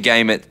and see a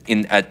game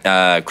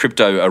at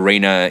Crypto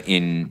Arena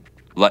in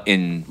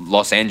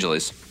Los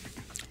Angeles,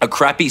 a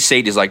crappy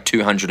seat is like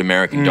 $200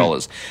 American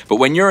dollars. But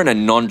when you're in a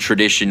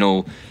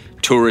non-traditional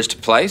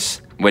tourist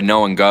place where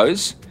no one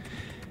goes,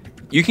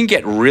 you can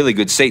get really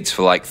good seats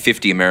for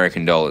 $50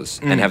 American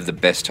and have the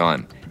best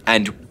time.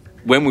 And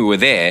when we were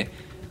there,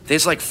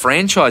 there's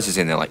franchises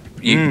in there.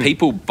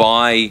 People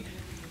buy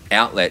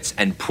outlets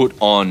and put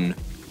on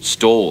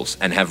stalls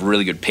and have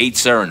really good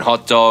pizza and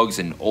hot dogs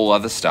and all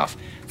other stuff.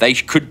 They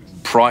could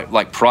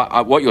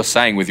what you're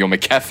saying with your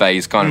McCafe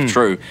is kind of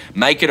true.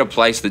 Make it a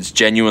place that's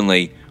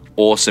genuinely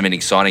awesome and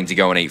exciting to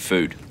go and eat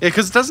food. Yeah,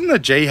 because doesn't the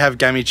G have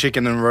gammy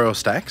chicken and Royal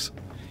Stacks?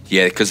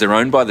 Yeah, because they're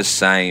owned by the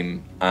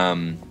same.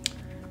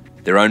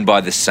 They're owned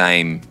by the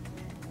same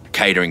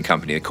catering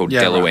company. They're called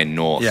Delaware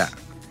North. Yeah,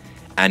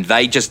 and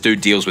they just do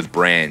deals with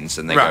brands,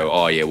 and they go,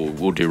 "Oh yeah,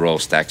 we'll do Royal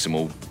Stacks, and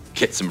we'll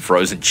get some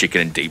frozen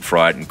chicken and deep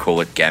fry it and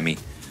call it gammy."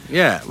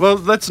 Yeah, well,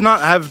 let's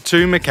not have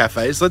 2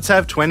 McCafes. Let's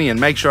have 20 and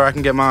make sure I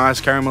can get my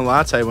iced caramel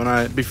latte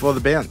before the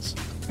bounce.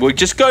 We'll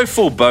just go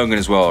full Bogan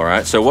as well, all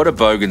right? So what do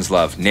Bogans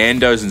love?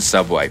 Nando's and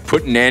Subway.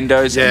 Put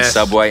Nando's and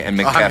Subway and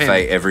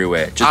McCafe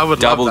everywhere. Just I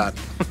would love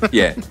that.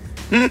 Yeah.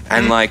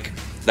 And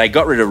they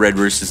got rid of Red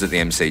Roosters at the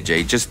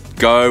MCG. Just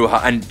go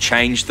and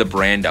change the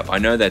brand up. I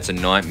know that's a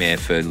nightmare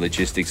for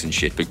logistics and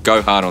shit, but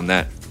go hard on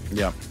that.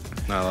 Yep.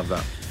 I love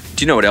that.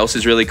 Do you know what else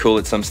is really cool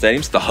at some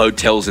stadiums? The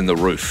hotels in the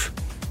roof.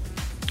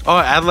 Oh,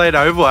 Adelaide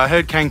Oval. I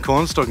heard Kane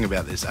Corns talking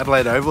about this.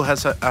 Adelaide Oval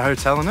has a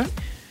hotel in it.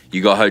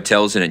 You got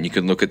hotels in it. And you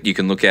can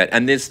look at,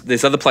 and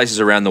there's other places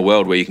around the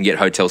world where you can get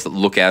hotels that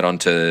look out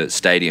onto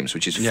stadiums,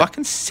 which is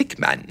fucking sick,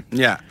 man.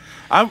 Yeah,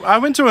 I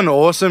went to an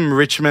awesome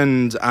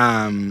Richmond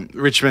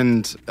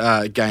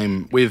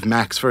game with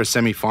Max for a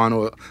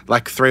semi-final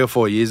 3 or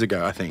 4 years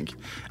ago, I think,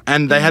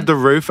 and they had the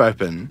roof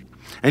open.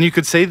 And you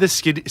could see the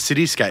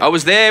cityscape. I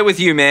was there with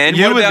you, man.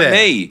 What about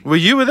me? Were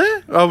you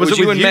there? Or was it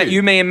you with and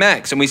you, me, and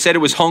Max, and we said it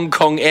was Hong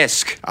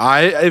Kong-esque.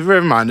 It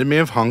reminded me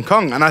of Hong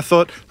Kong, and I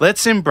thought,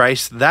 let's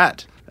embrace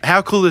that.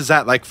 How cool is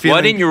that? Why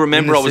didn't you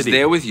remember I was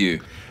there with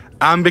you?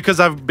 Because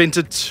I've been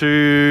to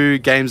 2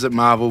 games at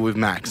Marvel with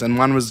Max, and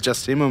one was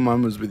just him, and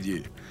one was with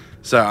you.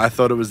 So I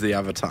thought it was the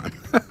other time.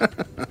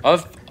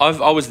 I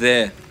was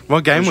there.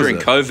 What game was it? During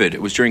COVID.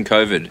 It was during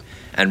COVID,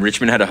 and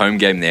Richmond had a home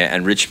game there,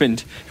 and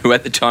Richmond, who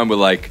at the time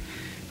were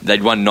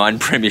they'd won 9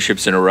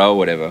 premierships in a row or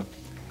whatever.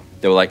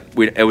 They were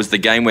it was the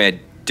game where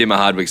Dimmer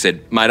Hardwick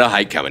said, "Mate, I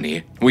hate coming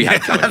here. We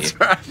hate coming here."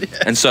 Right,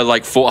 yeah. And so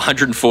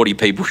 440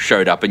 people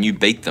showed up and you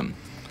beat them.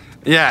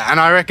 Yeah, and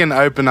I reckon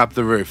open up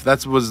the roof.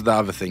 That was the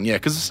other thing. Yeah,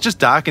 because it's just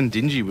dark and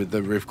dingy with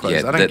the roof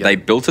closed. Yeah, they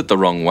built it the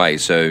wrong way,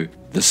 so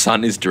the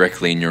sun is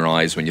directly in your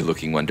eyes when you're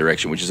looking one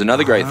direction, which is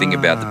another great thing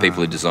about the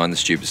people who designed the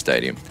stupid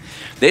stadium.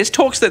 There's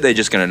talks that they're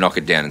just going to knock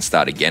it down and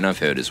start again, I've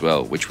heard as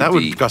well, which would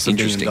be cost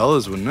interesting. $1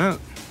 billion, wouldn't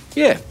it?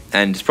 Yeah,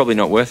 and it's probably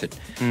not worth it.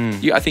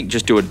 I think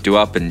just do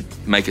up and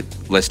make it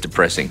less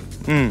depressing.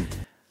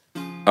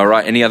 All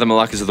right, any other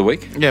Malakas of the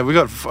week? Yeah, we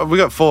got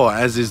 4,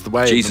 as is the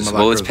way. Jesus,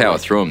 well, let's power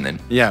through them then.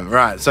 Yeah,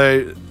 right.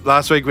 So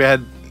last week we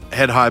had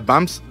head-high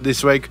bumps.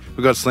 This week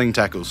we got sling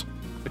tackles.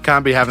 We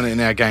can't be having it in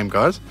our game,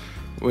 guys.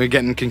 We're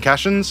getting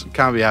concussions.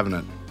 Can't be having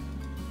it.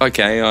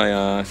 Okay,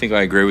 I think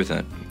I agree with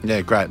that.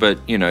 Yeah, great. But,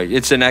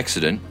 it's an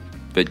accident.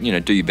 But,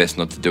 do your best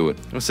not to do it.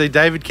 Well, see,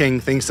 David King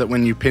thinks that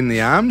when you pin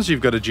the arms,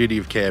 you've got a duty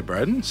of care,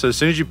 Braden. So as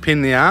soon as you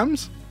pin the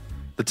arms,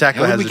 the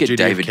tackler has a duty of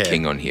care. How do we get David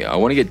King on here? I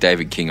want to get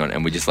David King on,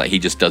 and we just he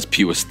just does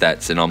pure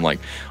stats, and I'm like,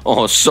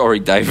 oh, sorry,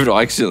 David,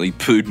 I accidentally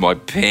pooed my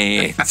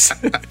pants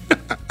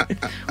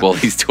while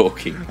he's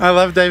talking. I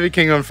love David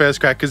King on First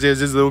Crack because he has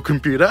his little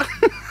computer.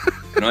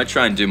 Can I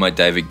try and do my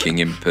David King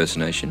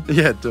impersonation?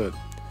 Yeah, do it.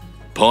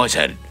 Pies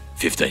had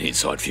 15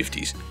 inside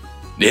 50s.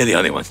 They're the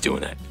only ones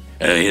doing that.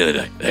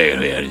 That's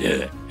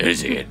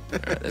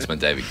my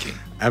David King.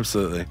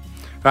 Absolutely. All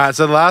right,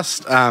 so the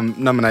last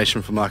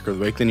nomination for Malacca of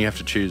the Week, then you have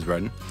to choose,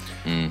 Braden.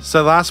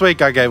 So last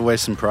week I gave away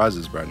some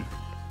prizes, Braden.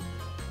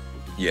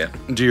 Yeah.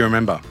 Do you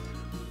remember?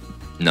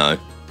 No.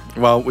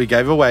 Well, we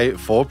gave away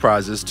 4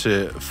 prizes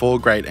to 4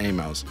 great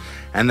emails.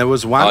 And there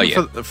was one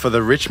for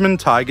the Richmond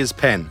Tigers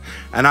pen.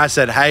 And I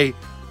said, hey,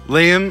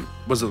 Liam,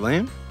 was it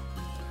Liam?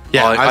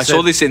 Yeah, I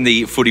saw this in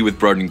the Footy with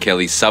Broden and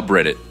Kelly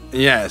subreddit.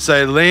 Yeah,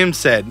 so Liam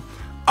said,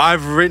 I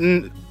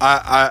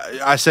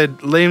said,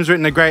 Liam's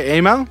written a great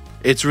email.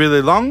 It's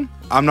really long.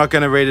 I'm not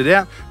going to read it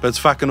out, but it's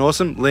fucking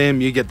awesome.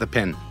 Liam, you get the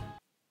pen.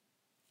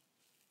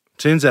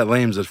 Turns out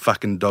Liam's a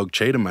fucking dog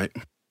cheater, mate.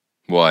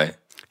 Why?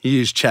 He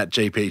used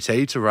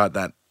ChatGPT to write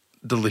that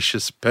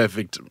delicious,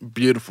 perfect,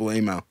 beautiful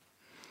email.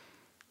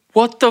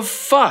 What the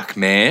fuck,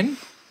 man?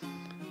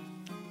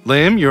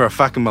 Liam, you're a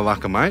fucking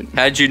Malacca, mate.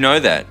 How'd you know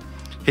that?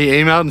 He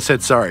emailed and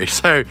said sorry.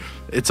 So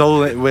it's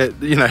all,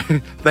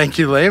 thank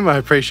you, Liam. I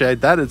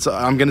appreciate that.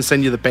 I'm going to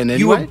send you the pen anyway.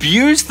 You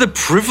abused the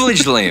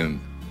privilege, Liam.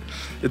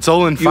 It's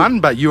all in fun,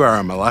 but you are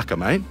a Malacca,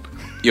 mate.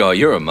 Yo,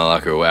 you're a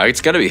Malacca. Wow,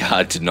 it's going to be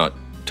hard to not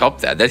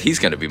top that. He's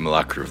going to be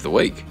Malacca of the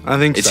Week. I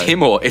think it's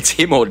so. It's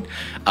him or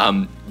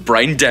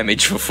brain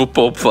damage for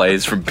football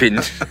players from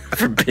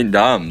pinned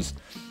arms.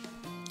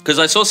 Because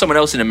I saw someone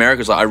else in America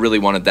was like, I really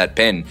wanted that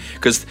pen.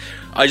 Because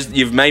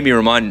you've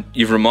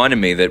reminded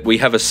me that we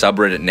have a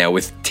subreddit now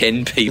with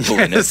 10 people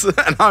in it.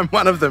 And I'm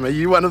one of them. Are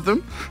you one of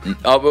them?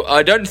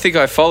 I don't think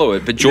I follow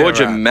it, but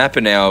Georgia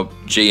Mappin, our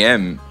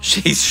GM,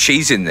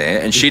 she's in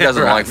there, and she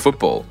doesn't like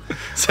football.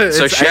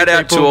 So shout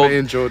out to all, me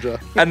in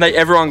Georgia. And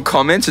everyone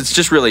comments. It's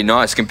just really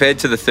nice compared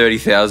to the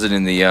 30,000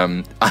 in the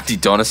Auntie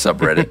Donna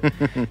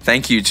subreddit.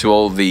 Thank you to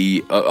all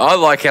the. I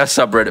like our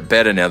subreddit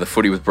better now. The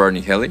Footy with Broden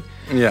and Kelly.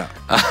 Yeah.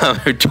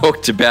 Who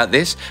talked about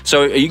this.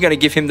 So are you going to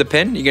give him the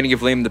pen? Are you going to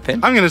give Liam the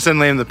pen? I'm going to send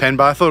Liam the pen,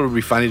 but I thought it would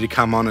be funny to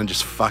come on and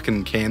just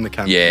fucking can the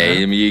cunt. Yeah,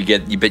 you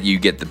get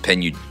the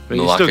pen, you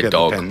Malacca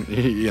dog.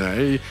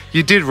 You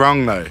did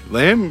wrong though,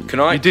 Liam.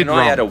 Can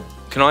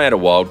I add a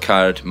wild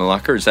card,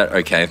 Malacca? Is that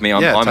okay with me?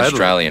 I'm totally.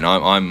 Australian.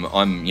 I'm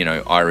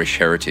Irish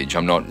heritage.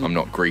 I'm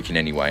not Greek in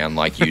any way,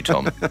 unlike you,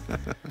 Tom.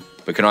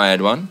 But can I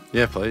add one?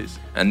 Yeah, please.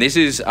 And this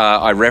is,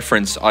 I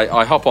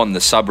hop on the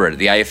subreddit,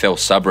 the AFL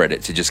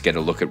subreddit, to just get a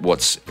look at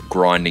what's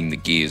grinding the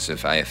gears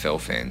of AFL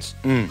fans.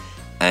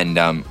 And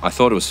I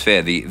thought it was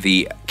fair.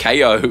 The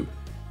KO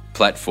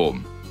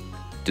platform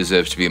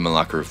deserves to be a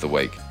Malacca of the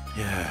Week.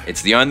 Yeah.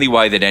 It's the only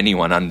way that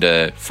anyone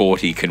under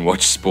 40 can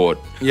watch sport.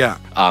 Yeah.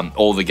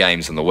 All the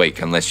games in the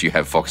week, unless you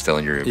have Foxtel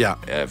and you're,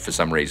 for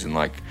some reason,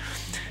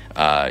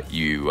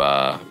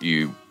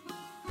 you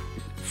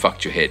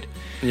fucked your head.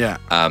 Yeah.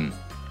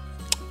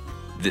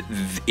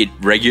 It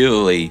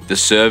regularly, the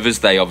servers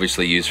they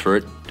obviously use for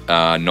it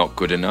are not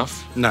good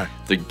enough. No.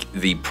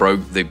 The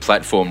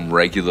platform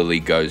regularly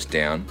goes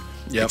down.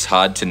 Yep. It's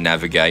hard to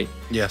navigate.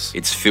 Yes.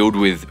 It's filled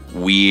with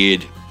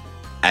weird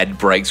ad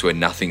breaks where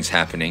nothing's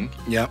happening.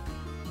 Yep.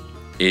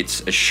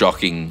 It's a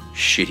shocking,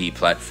 shitty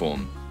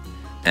platform.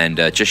 And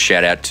just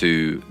shout out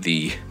to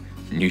the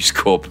News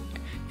Corp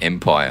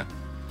empire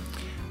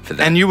for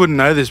that. And you wouldn't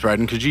know this,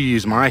 Braden, because you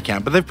use my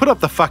account, but they've put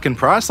up the fucking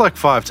price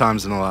 5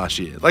 times in the last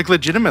year.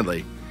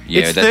 Legitimately.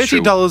 Yeah, it's that's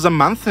 $30 a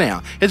month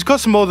now. It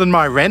costs more than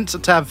my rent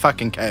to have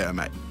fucking KO,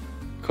 mate.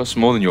 It costs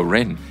more than your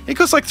rent. It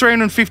costs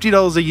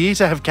 $350 a year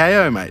to have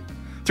KO, mate.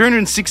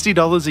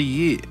 $360 a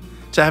year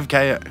to have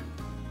KO.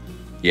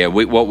 Yeah,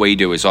 what we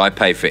do is I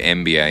pay for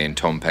NBA and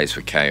Tom pays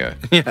for KO.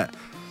 Yeah,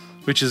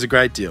 which is a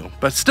great deal.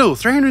 But still,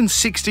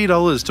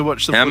 $360 to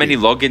watch the How footy. many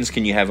logins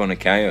can you have on a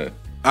KO?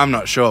 I'm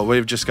not sure.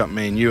 We've just got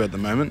me and you at the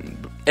moment.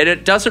 And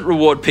it doesn't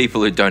reward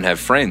people who don't have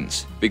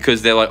friends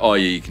because they're like, oh,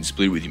 yeah, you can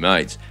split with your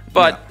mates.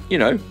 But,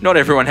 not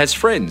everyone has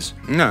friends.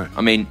 No.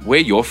 I mean,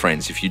 we're your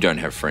friends if you don't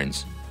have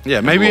friends.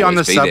 Yeah, maybe on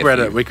the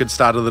subreddit we could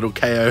start a little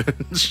KO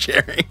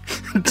sharing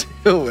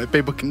deal where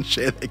people can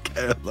share their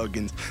KO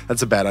logins.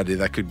 That's a bad idea.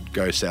 That could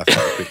go south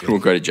quite quickly. We'll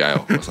go to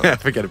jail or something. Yeah,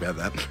 forget about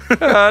that.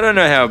 I don't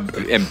know how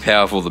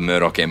powerful the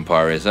Murdoch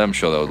empire is. I'm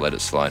sure they'll let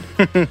it slide.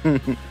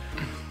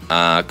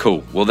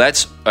 Cool. Well,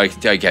 that's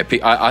okay.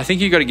 I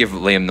think you got to give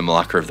Liam the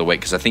Malacca of the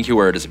Week because I think you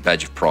wear it as a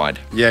badge of pride.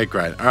 Yeah,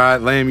 great. All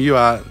right, Liam, you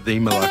are the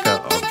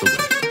Malacca of the Week.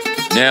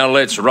 Now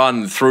let's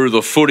run through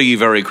the footy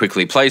very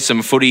quickly. Play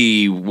some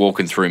footy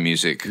walking through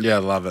music. Yeah,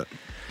 love it.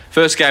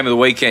 First game of the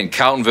weekend,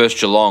 Carlton versus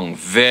Geelong.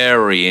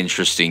 Very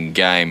interesting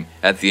game.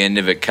 At the end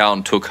of it,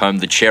 Carlton took home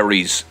the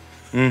cherries.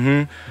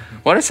 Mm-hmm.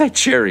 Why did I say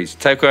cherries?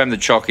 Take home the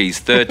chockies,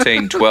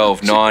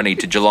 13-12-90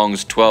 to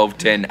Geelong's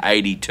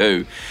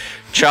 12-10-82.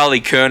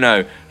 Charlie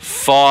Curnow,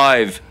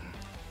 5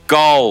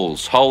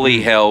 goals.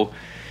 Holy hell.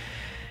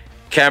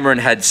 Cameron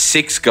had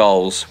 6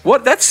 goals.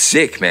 What? That's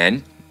sick,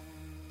 man.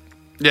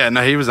 Yeah,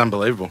 no, he was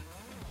unbelievable.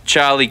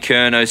 Charlie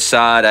Curnow,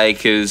 Sard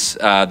Akers,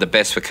 the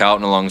best for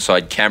Carlton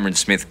alongside Cameron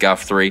Smith,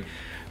 Guthrie.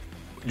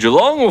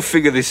 Geelong will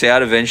figure this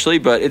out eventually,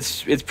 but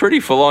it's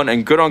pretty full on,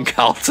 and good on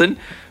Carlton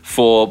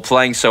for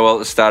playing so well at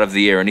the start of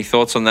the year. Any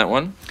thoughts on that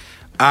one?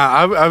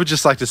 I would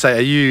just like to say,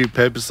 are you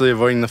purposely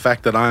avoiding the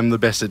fact that I'm the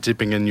best at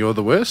tipping and you're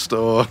the worst,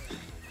 or?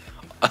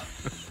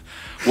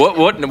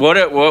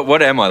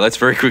 What am I? Let's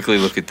very quickly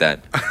look at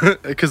that.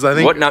 Because I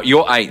think... No,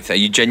 you're 8th. Are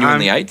you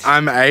genuinely 8th?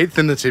 I'm 8th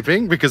in the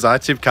tipping because I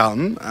tip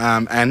Carlton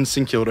and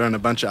St Kilda and a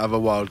bunch of other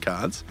wild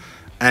cards.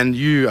 And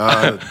you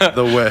are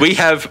the worst.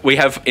 We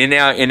have in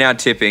our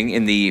tipping,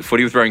 in the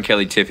Footy with Rowan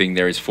Kelly tipping,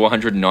 there is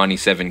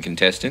 497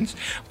 contestants.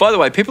 By the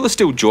way, people are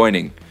still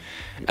joining.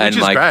 And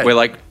great.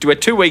 We're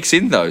 2 weeks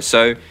in though.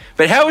 So,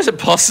 but how is it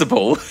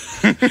possible?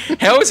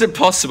 How is it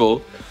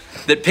possible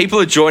that people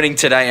are joining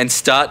today and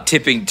start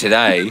tipping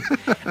today,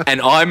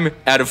 and I'm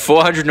out of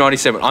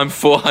 497, I'm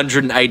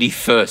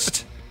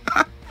 481st?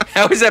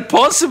 How is that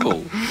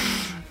possible?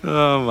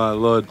 Oh my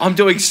Lord! I'm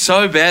doing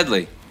so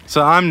badly.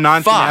 So I'm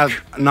ninth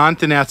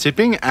in our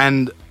tipping,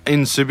 and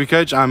in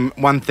Supercoach, I'm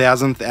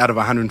 1,000th out of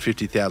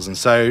 150,000.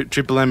 So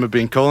Triple M have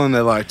been calling.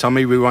 They're like,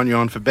 Tommy, we want you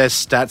on for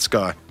best stats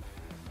guy.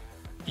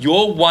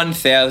 You're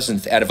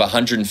 1,000th out of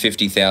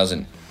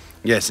 150,000.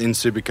 Yes, in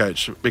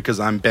Supercoach, because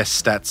I'm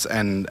best stats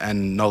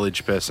and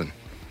knowledge person,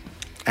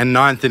 and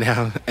 9th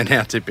in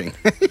our tipping.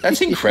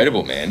 That's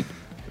incredible, man.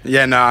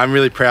 Yeah, no, I'm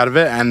really proud of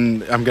it,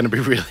 and I'm going to be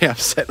really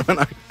upset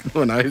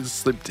when I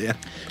slip down.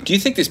 Do you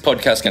think this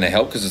podcast is going to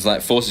help? Because it's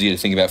like forces you to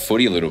think about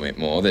footy a little bit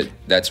more.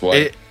 That's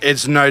why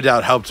it's no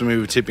doubt helped me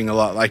with tipping a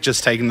lot. Like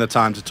just taking the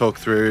time to talk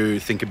through,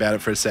 think about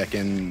it for a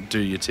second, do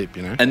your tip.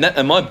 You know.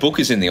 And my book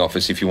is in the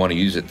office if you want to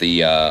use it.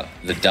 The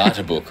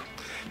data book.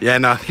 Yeah,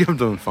 no, I think I'm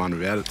doing fine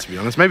about it. To be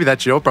honest, maybe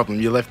that's your problem.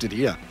 You left it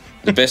here.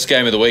 The best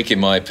game of the week, in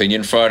my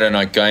opinion, Friday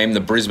night game, the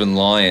Brisbane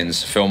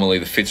Lions, formerly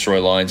the Fitzroy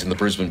Lions, and the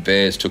Brisbane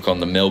Bears took on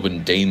the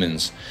Melbourne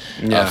Demons,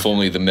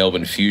 formerly the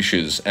Melbourne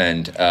Fuchsias,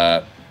 and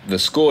the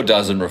score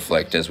doesn't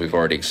reflect, as we've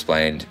already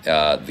explained,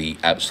 the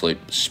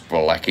absolute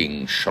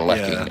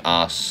shellacking,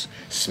 ass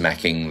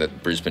smacking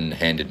that Brisbane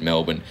handed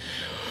Melbourne.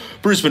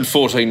 Brisbane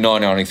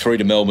 14-9-93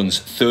 to Melbourne's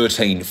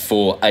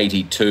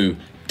 13-4-82.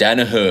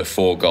 Danaher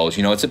 4 goals.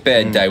 You know, it's a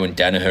bad day when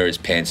Danaher is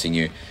pantsing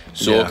you.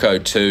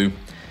 Zorko 2.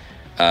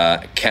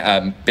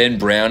 Ben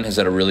Brown has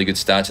had a really good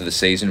start to the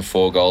season,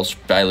 4 goals.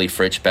 Bailey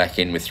Fritsch back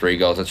in with 3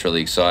 goals. That's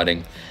really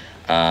exciting.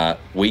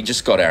 We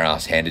just got our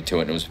ass handed to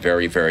it, and it was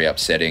very, very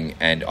upsetting.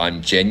 And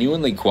I'm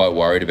genuinely quite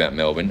worried about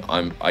Melbourne.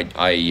 I'm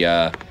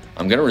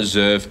going to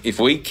reserve. If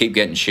we keep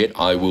getting shit,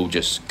 I will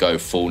just go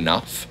full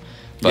nuff.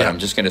 But I'm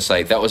just going to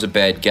say that was a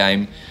bad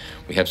game.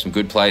 We have some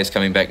good players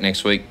coming back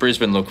next week.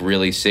 Brisbane look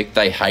really sick.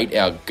 They hate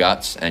our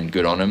guts, and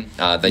good on them.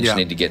 They just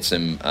need to get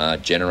some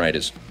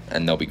generators,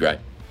 and they'll be great.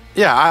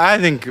 Yeah, I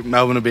think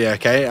Melbourne will be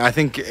okay. I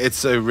think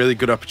it's a really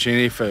good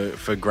opportunity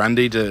for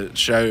Grundy to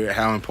show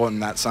how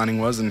important that signing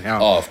was and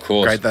how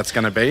great that's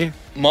going to be.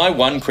 My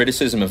one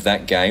criticism of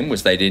that game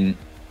was they didn't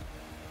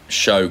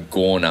show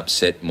Gawn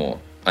upset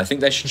more. I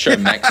think they should show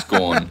Max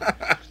Gawn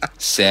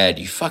sad.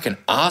 You fucking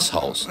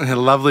assholes. The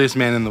loveliest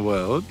man in the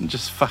world.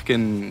 Just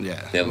fucking,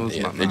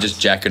 They're just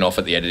jacking off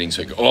at the editing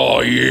so oh,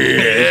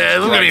 yeah.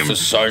 Look at him. For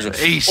social.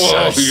 He's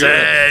so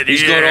sad.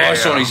 He's got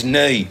ice on his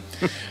knee.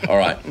 All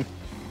right.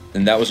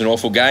 And that was an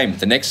awful game.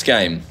 The next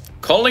game,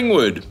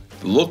 Collingwood,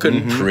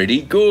 looking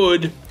pretty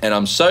good. And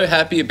I'm so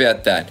happy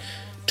about that.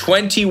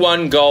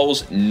 21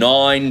 goals,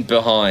 9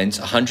 behinds,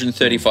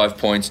 135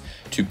 points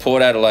to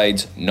Port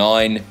Adelaide's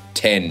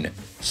 9-10,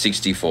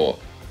 64.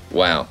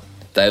 Wow.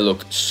 They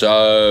look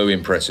so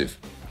impressive.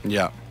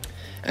 Yeah.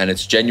 And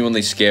it's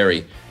genuinely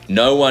scary.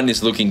 No one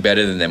is looking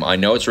better than them. I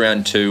know it's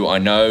round 2. I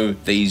know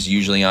these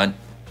usually aren't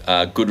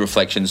good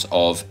reflections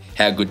of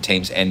how good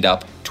teams end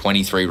up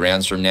 23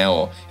 rounds from now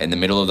or in the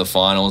middle of the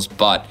finals,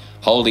 but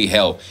holy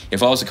hell,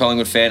 if I was a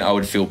Collingwood fan, I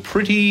would feel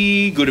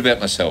pretty good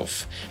about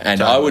myself. And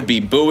I would be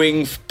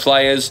booing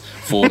players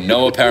for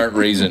no apparent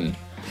reason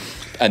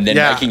and then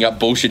making up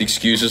bullshit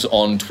excuses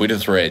on Twitter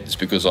threads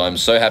because I'm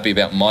so happy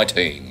about my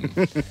team.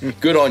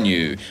 Good on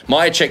you.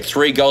 Myercheck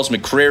 3 goals.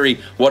 McCreary,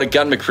 what a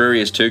gun. McCreary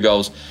has 2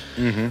 goals.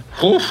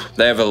 Whew,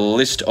 they have a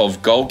list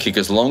of goal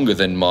kickers longer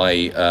than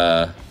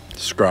my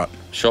Scrot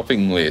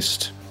shopping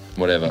list.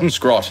 Whatever.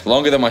 Scrot.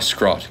 Longer than my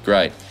Scrot.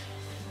 Great.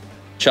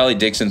 Charlie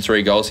Dixon,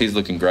 3 goals. He's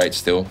looking great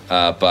still.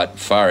 But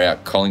far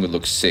out, Collingwood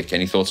looks sick.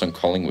 Any thoughts on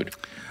Collingwood?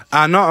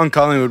 Not on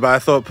Collingwood, but I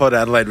thought Port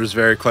Adelaide was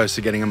very close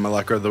to getting a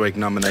Malacca of the Week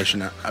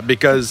nomination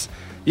because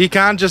you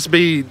can't just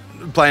be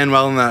playing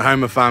well in that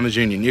home of Farmers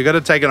Union. You got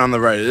to take it on the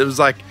road. It was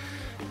like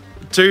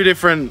 2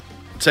 different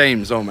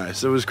teams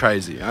almost. It was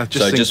crazy.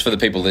 Just for the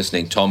people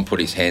listening, Tom put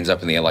his hands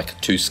up in the air like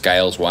 2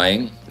 scales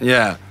weighing.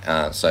 Yeah.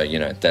 So,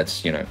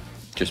 that's,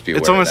 just be aware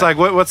it's almost of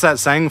that. like, what's that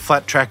saying?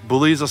 Flat track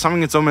bullies or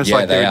something? It's almost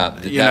like they are.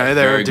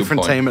 They're a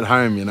different team at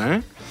home,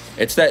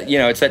 It's that,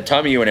 it's that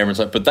time of year when everyone's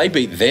like, but they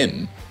beat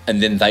them,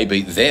 and then they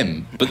beat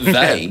them, but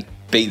they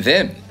beat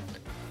them.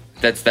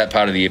 That's that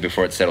part of the year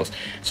before it settles.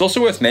 It's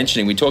also worth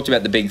mentioning, we talked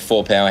about the big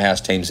 4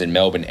 powerhouse teams in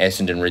Melbourne,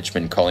 Essendon,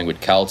 Richmond,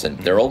 Collingwood, Carlton.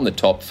 They're all in the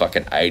top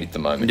fucking 8 at the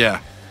moment. Yeah.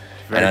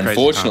 And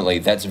unfortunately,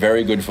 that's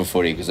very good for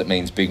footy because it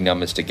means big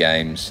numbers to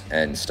games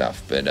and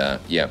stuff.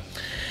 But, yeah.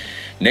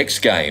 Next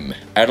game,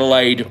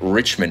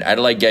 Adelaide-Richmond.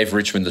 Adelaide gave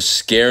Richmond the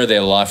scare of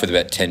their life with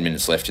about 10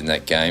 minutes left in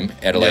that game.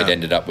 Adelaide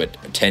ended up with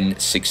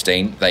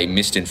 10-16. They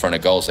missed in front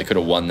of goals. They could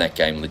have won that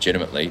game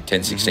legitimately.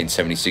 10-16,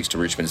 76 to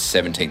Richmond,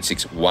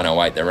 17-6,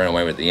 108. They ran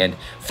away with it at the end.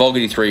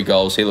 Fogarty, 3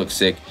 goals. He looked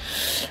sick.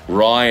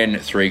 Ryan,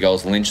 3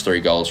 goals. Lynch,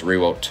 3 goals.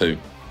 Rewalt, 2.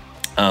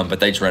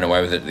 But they just ran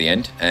away with it at the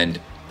end. And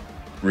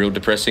real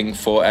depressing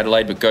for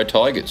Adelaide, but go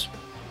Tigers.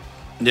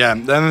 Yeah,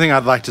 the only thing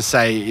I'd like to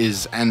say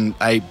is, and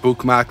I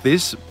bookmark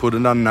this, put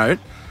it on note,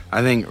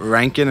 I think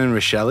Rankin and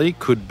Rochelle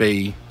could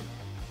be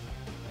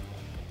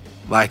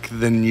like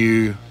the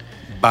new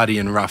Buddy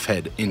and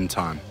Roughhead in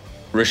time.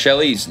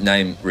 Rochelle's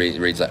name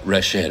reads like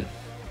Rochelle.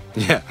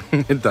 Yeah,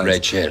 it does.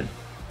 Rochelle.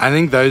 I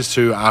think those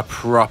two are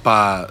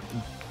proper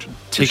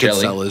ticket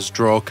Rochelle. sellers,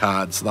 draw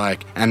cards,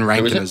 and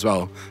Rankin as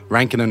well.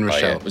 Rankin and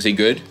Rochelle. Oh, yeah. Was he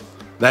good?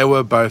 They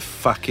were both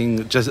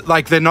fucking just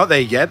they're not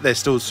there yet. They're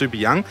still super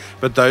young,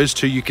 but those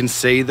two, you can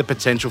see the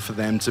potential for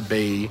them to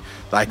be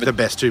the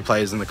best 2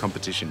 players in the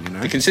competition. You know,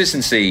 the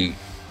consistency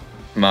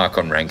mark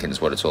on Rankin's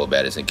what it's all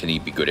about, isn't it? Can he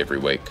be good every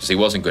week? Because he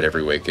wasn't good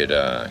every week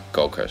at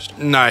Gold Coast.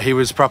 No, he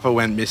was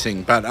went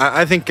missing. But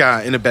I think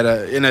in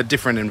a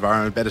different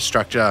environment, better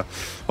structure,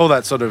 all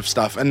that sort of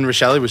stuff. And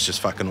Rochelle was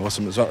just fucking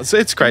awesome as well.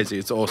 It's crazy.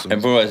 It's awesome.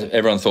 And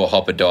everyone thought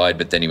Hopper died,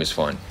 but then he was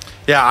fine.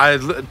 Yeah, I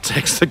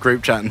texted the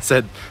group chat and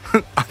said,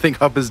 I think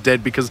Hopper's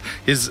dead because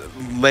his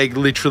leg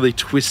literally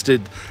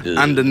twisted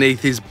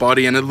underneath his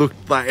body, and it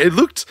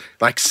looked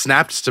like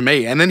snapped to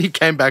me. And then he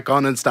came back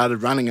on and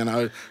started running,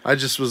 and I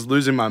just was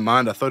losing my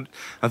mind. I thought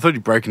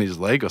he'd broken his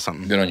leg or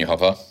something. Good on you,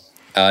 Hopper.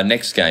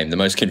 Next game, the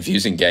most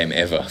confusing game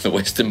ever. The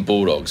Western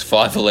Bulldogs,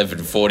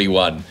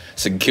 5-11-41.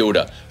 St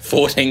Kilda,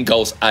 14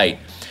 goals, 8.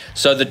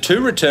 So the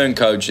 2 return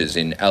coaches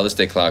in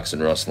Alistair Clarkson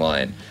and Ross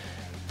Lyon,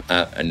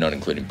 and not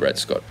including Brad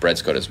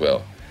Scott as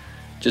well,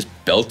 just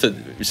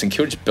St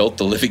Kilda just belted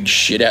the living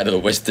shit out of the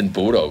Western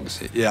Bulldogs.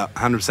 Yeah,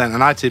 100%.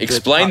 And I tipped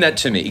Explain that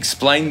to me.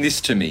 Explain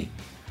this to me.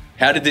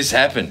 How did this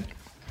happen?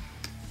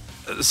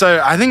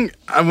 So I think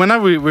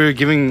when we were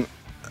giving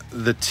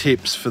the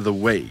tips for the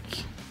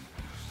week,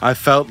 I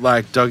felt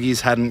like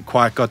Doggies hadn't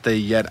quite got there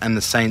yet, and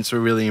the Saints were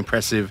really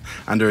impressive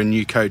under a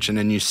new coach and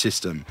a new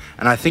system.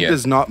 And I think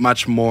there's not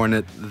much more in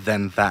it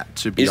than that,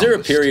 to be honest. Is there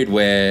a period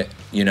where,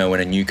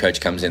 when a new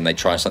coach comes in, they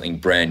try something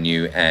brand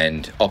new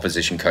and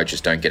opposition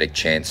coaches don't get a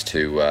chance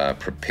to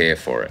prepare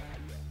for it?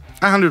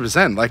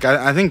 100%.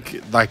 I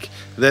think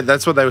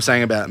that's what they were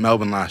saying about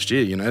Melbourne last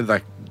year,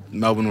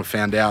 Melbourne were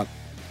found out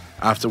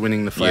after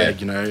winning the flag,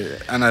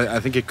 and I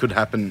think it could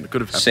happen. It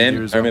could have happened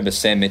here as well. I remember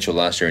Sam Mitchell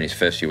last year in his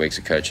first few weeks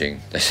of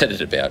coaching. They said it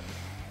about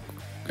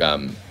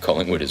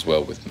Collingwood as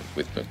well with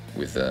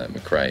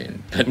McRae,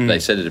 but they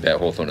said it about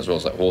Hawthorn as well.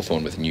 It's like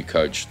Hawthorn with a new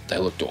coach, they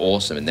looked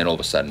awesome, and then all of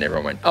a sudden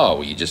everyone went, "Oh,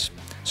 well, you just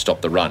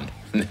stopped the run,"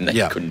 and then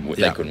they couldn't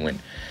win.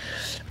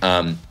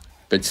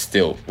 But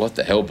still, what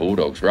the hell,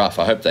 Bulldogs, rough.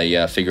 I hope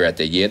they figure out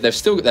their year. They've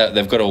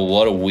got a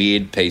lot of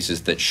weird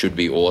pieces that should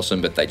be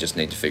awesome, but they just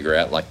need to figure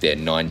out their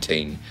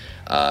 19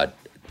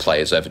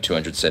 players over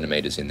 200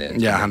 centimetres in there.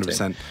 Yeah,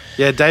 100%.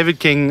 Yeah, David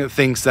King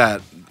thinks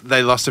that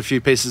they lost a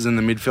few pieces in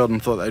the midfield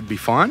and thought they'd be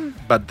fine,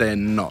 but they're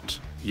not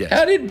yet.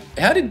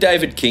 How did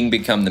David King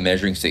become the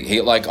measuring stick?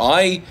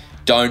 I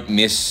don't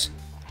miss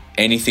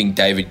anything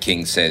David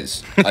King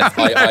says.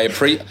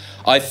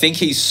 I think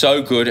he's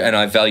so good, and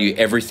I value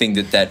everything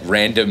that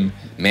random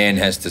man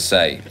has to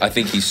say. I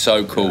think he's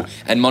so cool.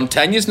 And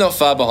Montagne's not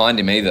far behind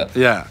him either.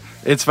 Yeah.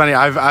 It's funny.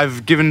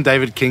 I've given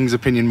David King's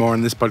opinion more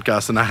in this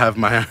podcast than I have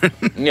my own.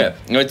 Yeah.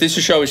 This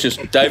show is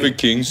just David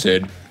King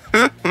said.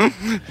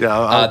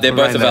 Yeah, they're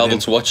both available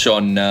to watch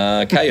on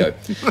KO.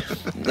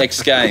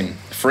 Next game,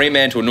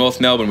 Fremantle, North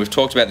Melbourne. We've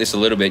talked about this a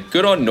little bit.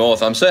 Good on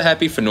North. I'm so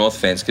happy for North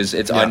fans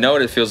because I know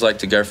what it feels like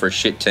to go for a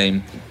shit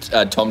team.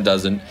 Tom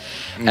doesn't.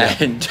 Yeah.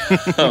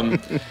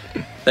 And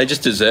they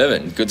just deserve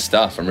it. Good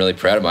stuff. I'm really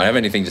proud of them. I don't have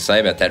anything to say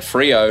about that.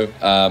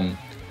 Freo,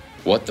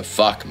 what the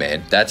fuck,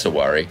 man? That's a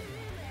worry.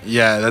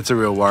 Yeah, that's a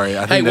real worry.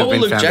 I think what were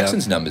Luke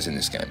Jackson's numbers in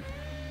this game?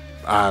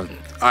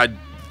 I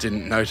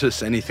didn't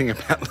notice anything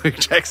about Luke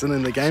Jackson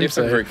in the game. See if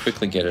I can very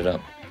quickly get it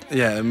up.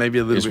 Yeah, maybe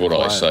a little bit what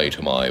quiet. I say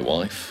to my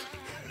wife.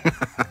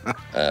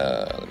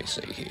 Let me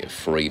see here.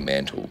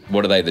 Fremantle.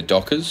 What are they, the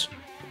Dockers?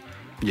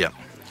 Yeah.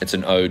 It's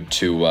an ode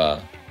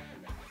to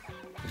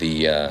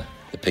the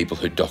people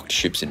who docked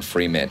ships in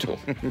Fremantle.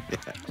 Yeah.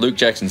 Luke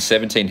Jackson,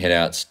 17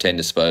 headouts, 10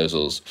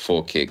 disposals,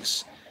 4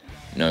 kicks,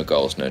 no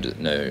goals, no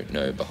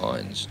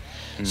behinds.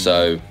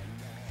 So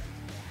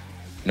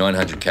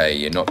 900k,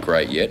 you're not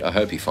great yet. I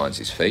hope he finds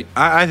his feet.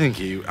 I think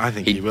he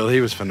will.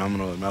 He was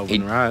phenomenal at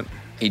Melbourne, right?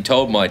 He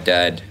told my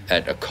dad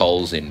at a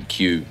Coles in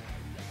Kew.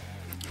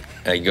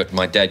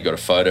 My dad got a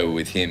photo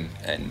with him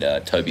and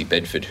Toby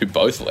Bedford, who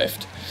both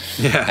left.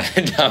 Yeah.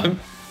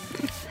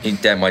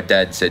 And my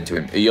dad said to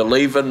him, "Are you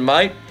leaving,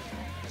 mate?"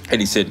 And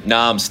he said,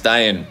 "Nah, I'm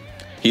staying."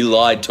 He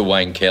lied to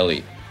Wayne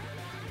Kelly.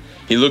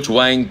 He looked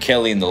Wayne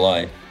Kelly in the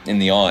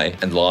eye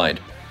and lied.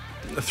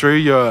 Through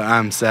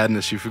your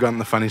sadness, you've forgotten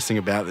the funniest thing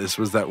about this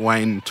was that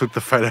Wayne took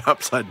the photo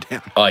upside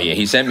down. Oh, yeah,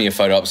 he sent me a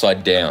photo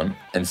upside down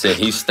and said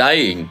he's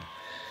staying.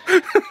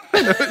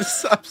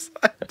 It's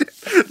upside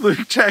down.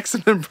 Luke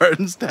Jackson and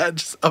Broden's dad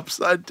just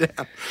upside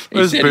down.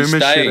 Most boomer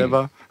shit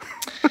ever.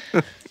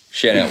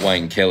 Shout out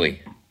Wayne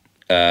Kelly.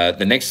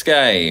 The next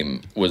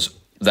game was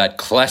that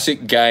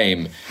classic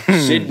game,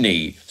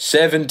 Sydney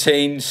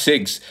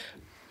 17-6,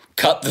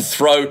 cut the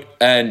throat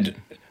and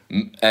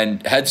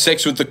had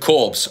sex with the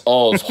corpse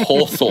of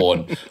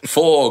Hawthorn.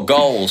 4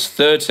 goals,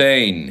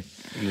 13.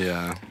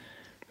 Yeah.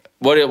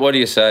 What do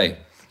you say?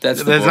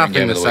 There's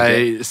nothing to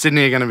say. Weekend.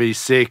 Sydney are going to be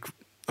sick.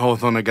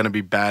 Hawthorn are going to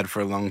be bad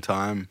for a long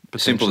time.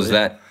 Simple as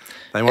that.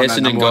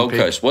 Essendon Gold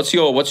Coast. What's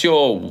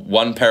your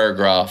one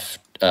paragraph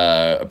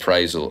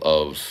appraisal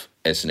of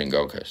Essendon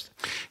Gold Coast?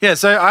 Yeah,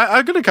 so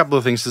I've got a couple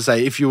of things to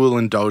say, if you will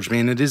indulge me,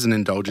 and it is an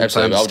indulgence.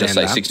 Absolutely. I'll just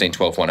say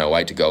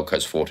 16-12-108 to Gold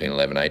Coast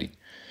 14-11-80.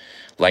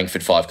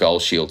 Langford 5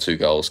 goals, Shield 2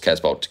 goals,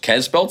 Casbolt.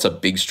 Casbolt's a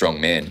big, strong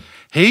man.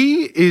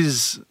 He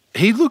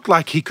looked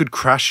like he could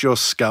crush your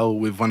skull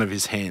with one of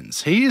his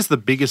hands. He is the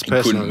biggest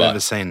person I've ever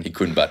seen. He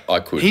couldn't, but I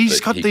could. He's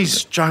got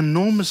these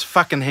ginormous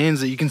fucking hands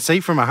that you can see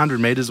from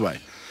 100 metres away.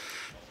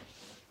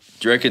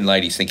 Do you reckon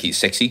ladies think he's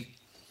sexy?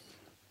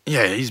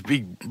 Yeah, he's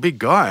big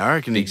guy. I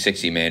reckon big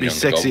sexy man. Be on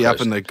sexy the Gold up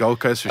Coast. in the Gold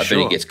Coast for I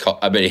sure.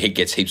 I bet he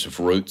gets heaps of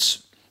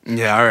roots.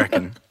 Yeah, I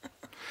reckon.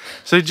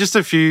 So just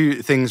a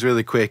few things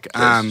really quick.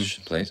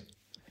 Please.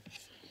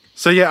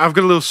 So yeah, I've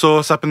got a little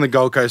source up in the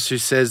Gold Coast who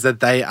says that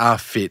they are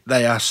fit.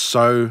 They are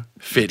so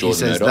fit. Jordan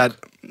he says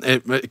Murdoch?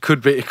 that it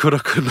could or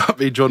could not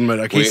be Jordan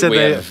Murdoch. He said we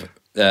they have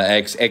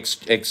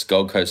ex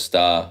Gold Coast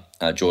star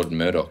Jordan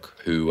Murdoch,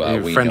 who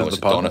we know is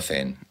a Donna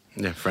fan.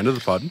 Yeah, friend of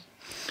the pod.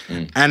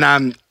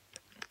 And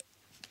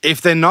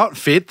if they're not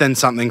fit, then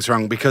something's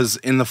wrong, because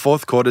in the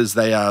fourth quarters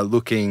they are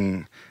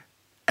looking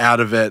out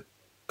of it,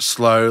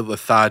 slow,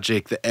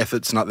 lethargic. The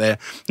effort's not there.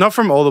 Not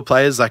from all the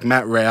players, like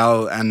Matt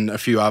Rowell and a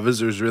few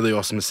others. It was really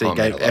awesome to see.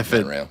 Gave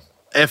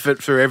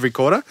effort through every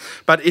quarter.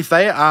 But if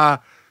they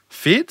are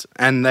fit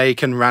and they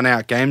can run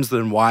out games,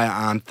 then why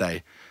aren't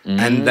they?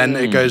 And then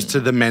it goes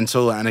to the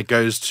mental, and it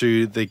goes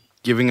to the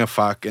giving a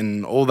fuck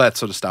and all that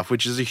sort of stuff,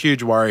 which is a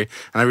huge worry.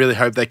 And I really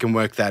hope they can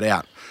work that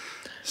out.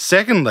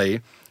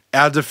 Secondly,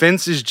 our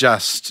defense is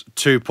just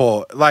too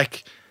poor.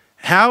 Like,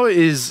 how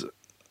is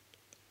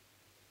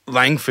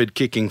Langford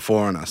kicking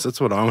 4 on us?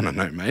 That's what I want to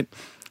know, mate.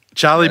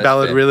 Charlie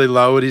Ballard really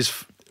lowered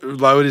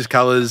his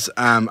colours.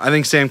 I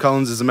think Sam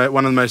Collins is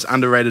one of the most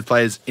underrated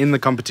players in the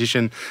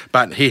competition,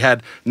 but he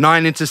had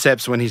 9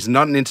 intercepts when he's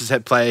not an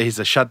intercept player. He's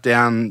a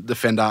shutdown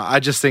defender. I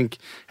just think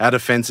our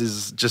defence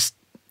is just...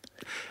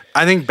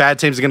 I think bad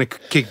teams are going to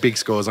kick big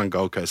scores on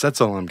Gold Coast. That's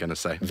all I'm going to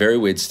say. Very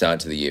weird start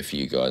to the year for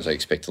you guys. I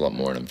expect a lot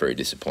more, and I'm very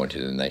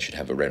disappointed, and they should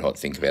have a red-hot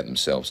think about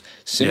themselves.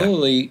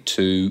 Similarly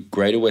to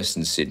Greater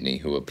Western Sydney,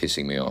 who are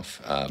pissing me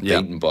off,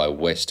 beaten by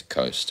West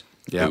Coast,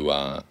 who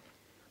are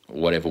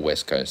whatever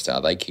West Coast are.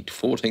 They kicked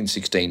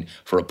 14-16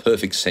 for a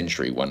perfect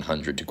century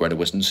 100 to Greater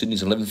Western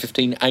Sydney's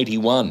 11-15,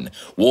 81.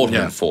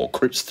 Waterman 4,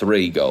 Cripps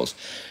 3 goals.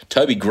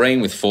 Toby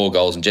Green with 4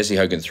 goals and Jesse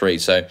Hogan 3.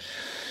 So...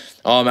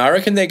 I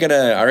reckon they're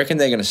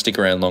gonna stick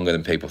around longer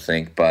than people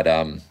think, but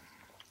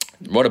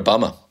what a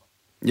bummer.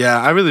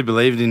 Yeah, I really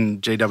believed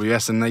in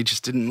GWS, and they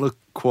just didn't look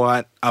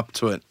quite up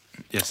to it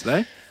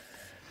yesterday.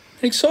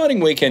 An exciting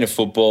weekend of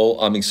football.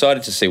 I'm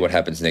excited to see what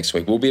happens next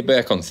week. We'll be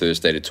back on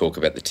Thursday to talk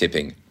about the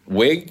tipping.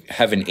 We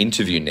have an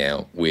interview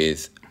now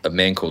with a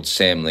man called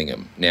Sam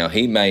Lingham. Now,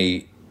 he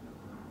may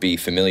be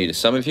familiar to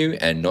some of you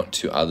and not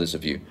to others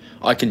of you.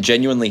 I can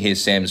genuinely hear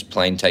Sam's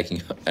plane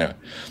taking...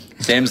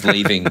 Sam's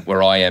leaving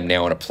where I am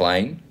now on a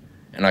plane,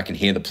 and I can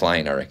hear the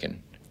plane, I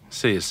reckon.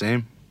 See you,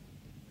 Sam.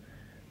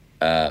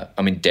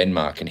 I'm in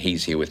Denmark, and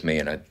he's here with me,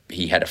 and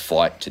he had a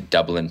flight to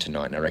Dublin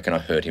tonight, and I reckon I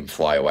heard him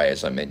fly away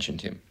as I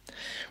mentioned him.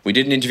 We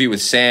did an interview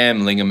with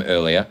Sam Lingham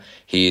earlier.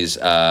 He is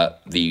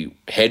the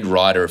head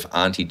writer of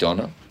Auntie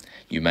Donna.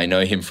 You may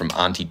know him from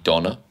Auntie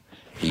Donna.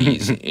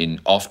 He's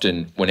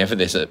whenever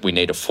we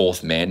need a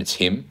fourth man, it's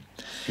him.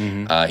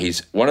 Mm-hmm. He's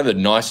one of the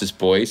nicest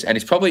boys, and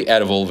he's probably,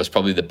 out of all of us,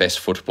 probably the best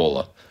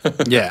footballer.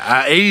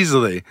 Yeah,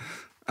 easily.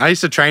 I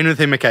used to train with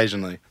him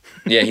occasionally.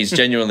 Yeah, he's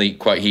genuinely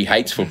he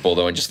hates football,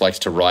 though, and just likes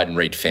to write and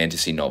read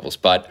fantasy novels.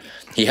 But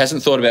he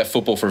hasn't thought about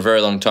football for a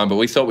very long time, but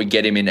we thought we'd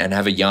get him in and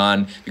have a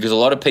yarn, because a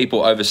lot of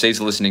people overseas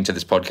are listening to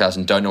this podcast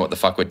and don't know what the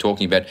fuck we're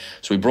talking about.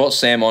 So we brought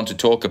Sam on to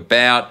talk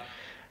about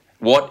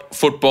what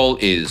football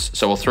is.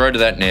 So we'll throw to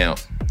that now.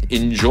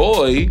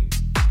 Enjoy.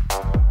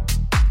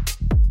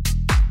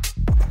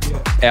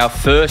 Our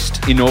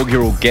first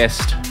inaugural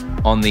guest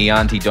on the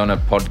Auntie Donna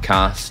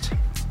podcast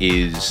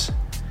is...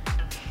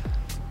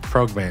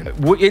 Frogman.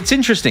 It's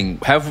interesting.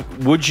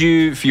 Would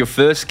you, for your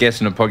first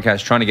guest on a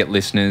podcast, trying to get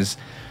listeners,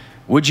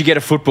 would you get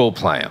a football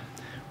player?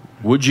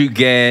 Would you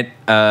get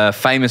a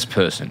famous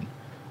person?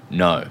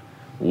 No.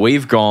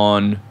 We've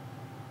gone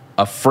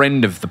a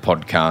friend of the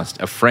podcast,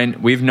 a friend.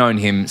 We've known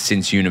him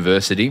since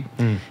university.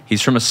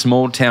 He's from a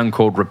small town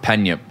called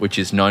Rapanya, which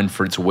is known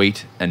for its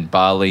wheat and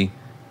barley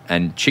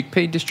and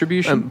chickpea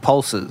distribution.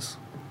 Pulses.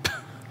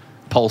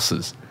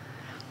 Pulses.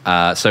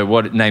 So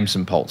what? Name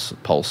some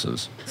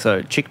pulses.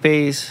 So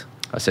chickpeas.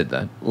 I said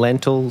that.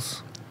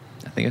 Lentils.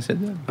 I think I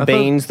said that.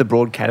 Beans, the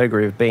broad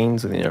category of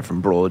beans,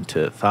 from broad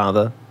to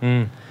father.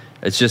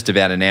 It's just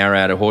about an hour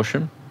out of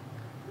Horsham.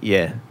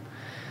 Yeah.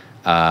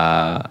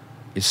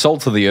 He's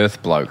salt of the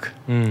earth bloke.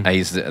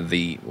 He's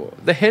the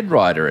head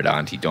writer at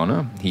Auntie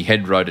Donna. He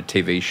head wrote a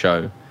TV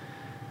show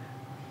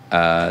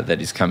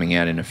that is coming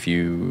out in a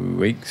few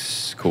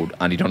weeks called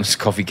Auntie Donna's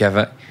Coffee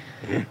Cafe.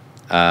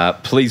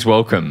 Please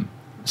welcome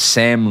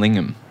Sam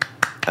Lingham.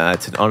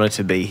 It's an honour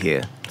to be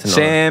here tonight.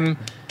 Sam,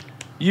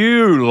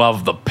 you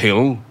love the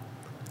pill.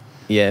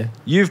 Yeah.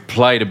 You've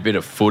played a bit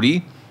of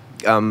footy.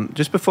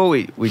 Just before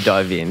we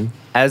dive in,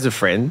 as a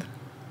friend,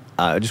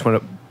 I just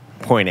want to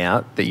point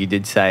out that you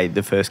did say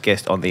the first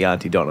guest on the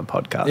Auntie Donna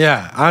podcast.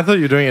 Yeah, I thought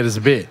you were doing it as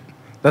a bit.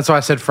 That's why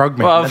I said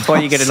frogman. Well, That's why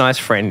you get a nice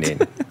friend in.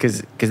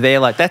 Because they're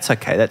like, that's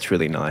okay, that's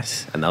really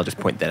nice. And they'll just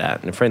point that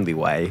out in a friendly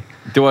way.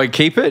 Do I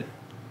keep it?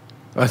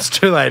 Well, it's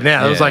too late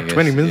now. It was Yeah, like I guess.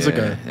 20 minutes Yeah,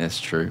 ago.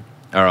 That's true.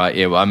 All right,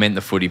 yeah, well, I meant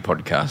the footy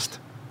podcast.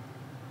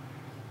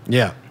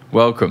 Yeah.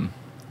 Welcome.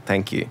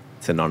 Thank you.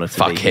 It's an honour to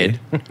Fuckhead.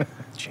 be here.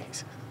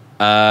 Jesus.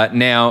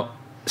 Now,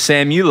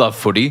 Sam, you love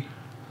footy.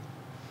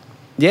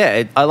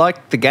 Yeah, I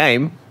like the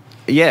game.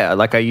 Yeah,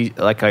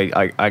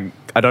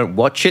 I don't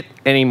watch it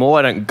anymore.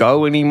 I don't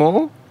go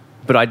anymore.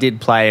 But I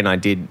did play, and I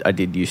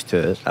did used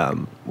to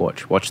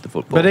watch the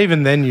football. But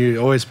even then, you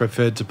always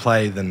preferred to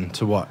play than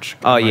to watch.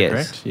 Oh Am I yes.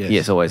 correct?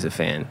 Yes, always a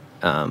fan.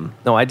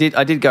 No, I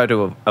did go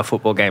to a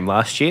football game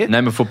last year.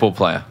 Name a football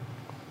player.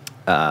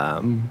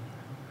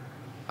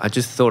 I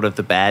just thought of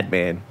the bad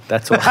man.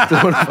 That's what I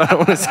thought of. I don't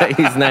want to say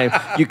his name.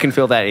 You can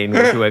fill that in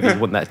with whoever you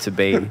want that to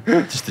be.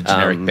 Just a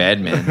generic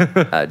bad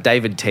man.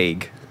 David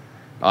Teague.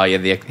 Oh,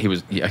 yeah, he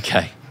was... Yeah,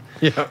 okay.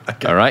 Yeah.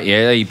 Okay. All right,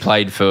 yeah, he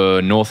played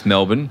for North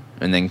Melbourne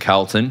and then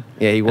Carlton.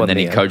 Yeah, he won And then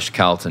he the, coached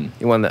Carlton.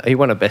 He won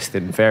a best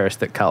and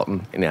fairest at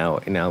Carlton in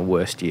our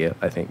worst year,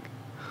 I think.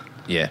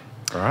 Yeah.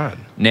 All right.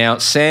 Now,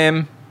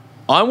 Sam,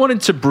 I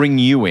wanted to bring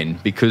you in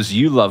because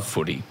you love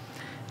footy.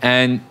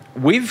 And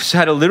we've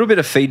had a little bit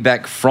of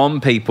feedback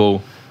from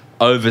people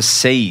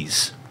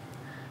overseas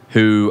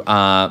who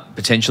are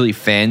potentially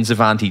fans of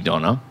Auntie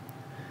Donna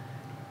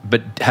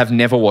but have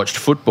never watched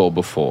football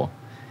before.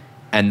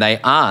 And they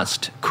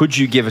asked, could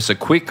you give us a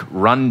quick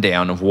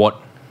rundown of what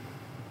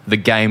the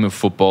game of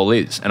football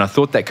is? And I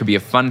thought that could be a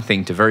fun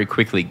thing to very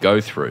quickly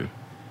go through.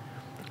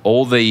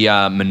 All the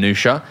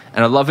minutiae,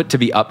 and I love it to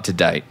be up to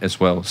date as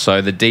well.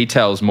 So the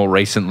details more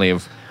recently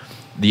of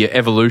the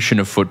evolution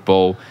of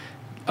football,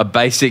 a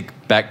basic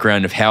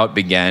background of how it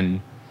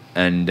began,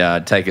 and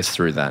take us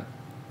through that.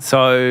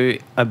 So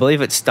I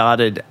believe it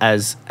started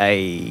as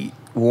a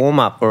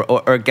warm-up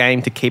or a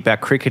game to keep our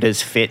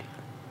cricketers fit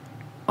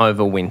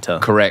over winter.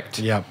 Correct.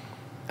 Yep.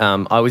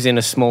 I was in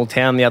a small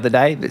town the other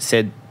day that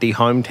said the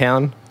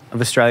hometown of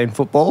Australian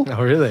football.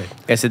 Oh, really?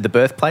 I said the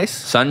birthplace.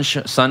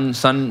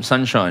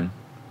 Sunshine.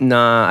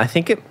 Nah, I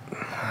think it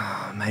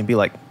maybe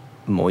like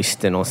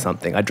Moyston or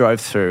something. I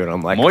drove through and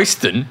I'm like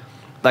Moyston?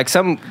 like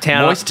some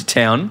town. Moist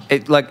town?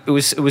 It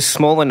was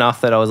small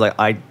enough that I was like,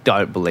 I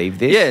don't believe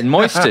this. Yeah,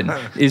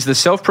 Moyston is the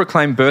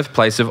self-proclaimed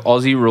birthplace of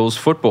Aussie rules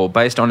football,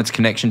 based on its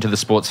connection to the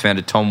sports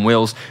founder Tom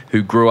Wills,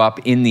 who grew up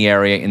in the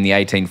area in the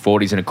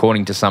 1840s and,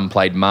 according to some,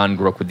 played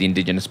Marngrook with the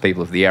indigenous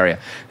people of the area.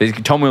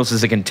 Tom Wills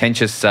is a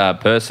contentious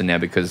person now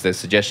because there's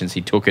suggestions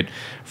he took it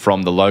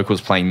from the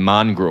locals playing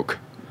Marngrook.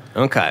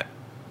 Okay.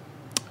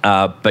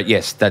 But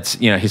yes, that's,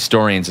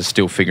 historians are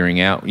still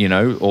figuring out,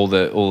 all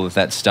of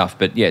that stuff.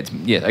 But yeah,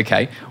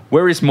 okay.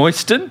 Where is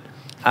Moyston?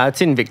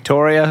 It's in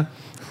Victoria.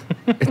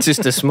 It's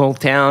just a small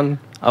town.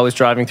 I was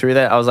driving through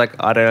that. I was like,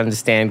 I don't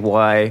understand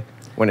why,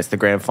 when it's the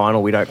grand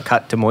final, we don't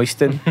cut to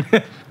Moyston.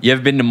 You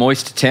ever been to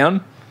Moist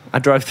Town? I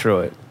drove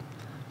through it.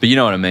 But you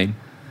know what I mean.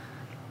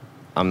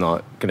 I'm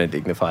not going to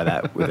dignify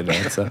that with an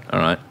answer. All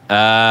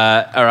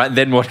right.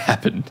 Then what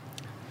happened?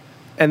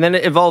 And then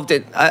it evolved.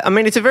 I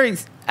mean, it's a very,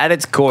 at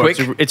its core,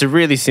 it's a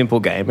really simple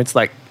game. It's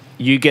like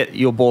you get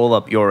your ball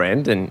up your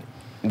end and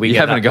we You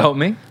get having a go at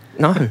me?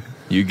 No.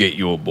 You get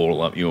your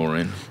ball up your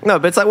end. No,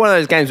 but it's like one of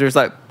those games where it's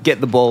like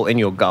get the ball in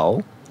your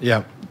goal.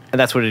 Yeah. And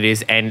that's what it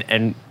is.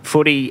 And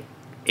footy,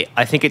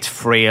 I think it's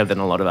freer than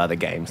a lot of other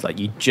games. Like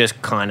you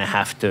just kind of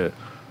have to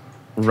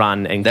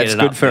run and That's get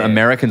it good up for there.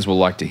 Americans will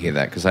like to hear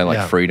that because they like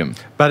Yeah. freedom.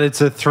 But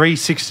it's a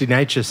 360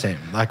 nature, Sam.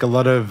 Like a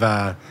lot of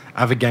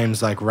other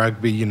games like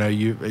rugby,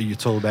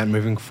 it's all about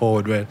moving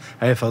forward, where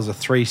AFL's a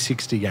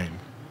 360 game.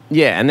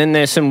 Yeah, and then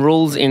there's some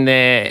rules in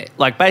there.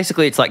 Like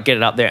basically it's like get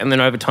it up there. And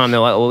then over time they're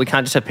like, well, we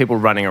can't just have people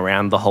running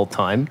around the whole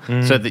time.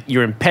 So that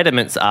your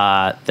impediments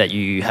are that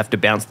you have to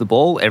bounce the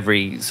ball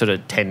every sort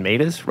of 10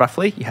 metres,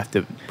 roughly. You have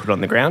to put it on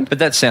the ground. But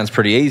that sounds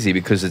pretty easy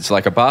because it's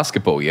like a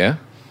basketball, yeah?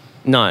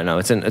 No,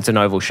 it's an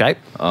oval shape,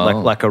 Oh.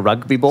 like a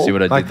rugby ball. See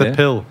what I Like did the there?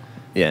 pill.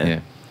 Yeah. Yeah.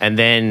 And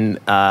then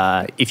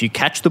if you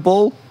catch the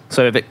ball,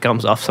 So if it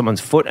comes off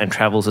someone's foot and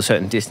travels a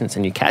certain distance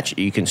and you catch it,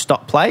 you can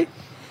stop play,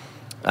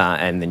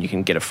 and then you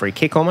can get a free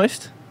kick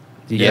almost.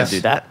 You Yes. can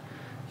do that.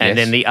 And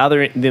then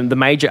the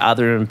major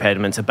other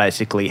impediments are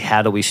basically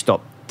how do we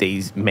stop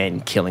these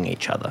men killing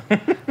each other?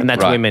 And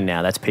that's Right. women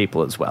now. That's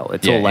people as well.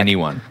 It's Yeah, all like,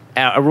 anyone.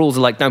 Our rules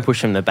are like don't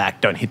push them in the back,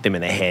 don't hit them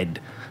in the head,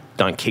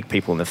 don't kick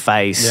people in the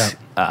face.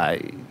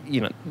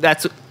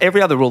 That's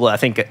every other rule. I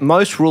think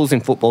most rules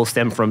in football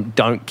stem from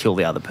don't kill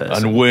the other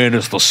person. And where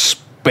does the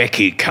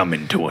specky come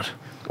into it?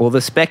 Well, the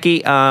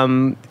specky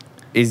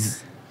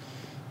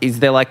is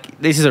there like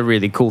this is a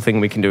really cool thing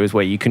we can do is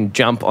where you can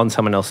jump on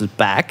someone else's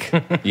back,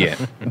 Yeah.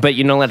 but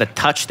you're not allowed to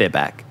touch their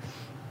back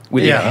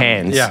with your Yeah.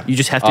 hands. Yeah. You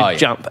just have to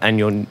jump, and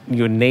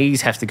your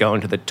knees have to go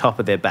into the top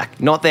of their back,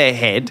 not their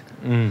head.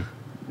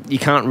 You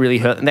can't really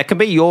hurt them. That can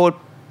be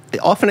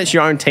often it's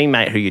your own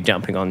teammate who you're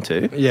jumping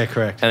onto. Yeah,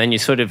 correct. And then you're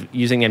sort of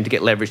using them to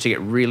get leverage to get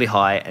really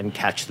high and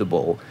catch the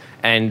ball.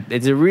 And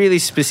there's a really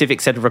specific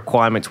set of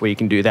requirements where you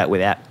can do that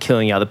without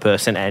killing the other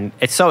person. And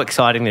it's so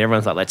exciting that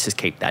everyone's like, let's just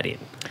keep that in.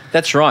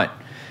 That's right.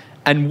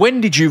 And when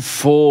did you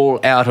fall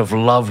out of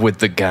love with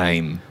the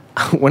game?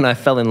 When I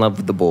fell in love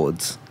with the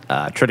boards,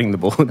 treading the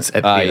boards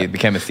at You theatre.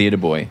 became a theatre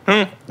boy.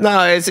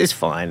 No, it's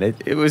fine.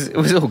 It was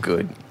all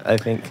good, I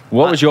think.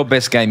 What was your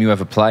best game you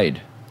ever played?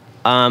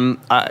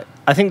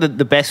 I think that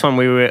the best one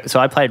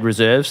I played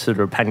reserves for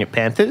the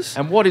Panthers.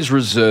 And what is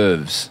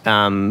reserves?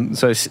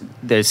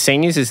 There's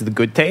seniors is the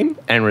good team,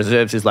 and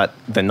reserves is like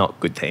the not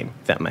good team.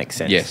 If that makes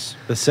sense. Yes.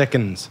 The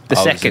seconds. The I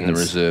was seconds. in the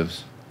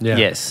reserves. Yeah.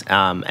 Yes,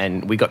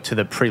 and we got to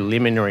the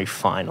preliminary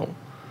final,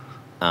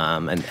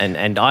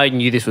 and I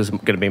knew this was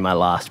going to be my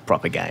last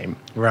proper game,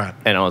 Right.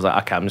 and I was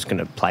like, okay, I'm just going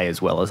to play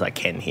as well as I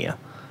can here,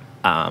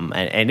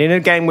 and in a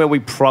game where we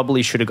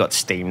probably should have got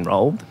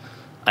steamrolled,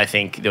 I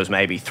think there was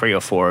maybe 3 or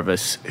 4 of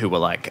us who were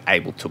like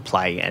able to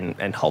play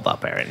and hold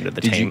up our end of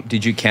the team.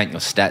 Did you count your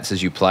stats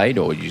as you played,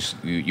 or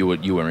you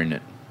were in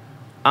it?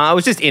 I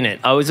was just in it.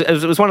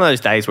 It was one of those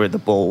days where the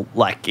ball,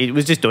 like, it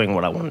was just doing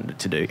what I wanted it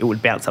to do. It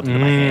would bounce up into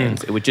my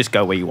hands. It would just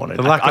go where you wanted.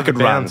 The luck I of the could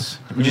run. bounce.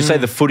 Would you say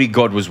the footy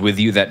god was with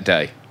you that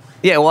day?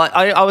 Yeah, well,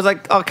 I was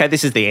like, okay,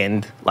 this is the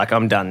end. Like,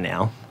 I'm done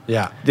now.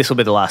 Yeah. This will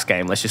be the last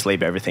game. Let's just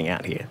leave everything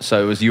out here.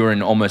 So you were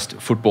in almost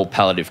football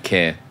palliative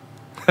care.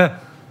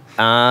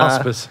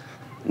 Hospice.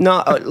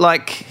 No,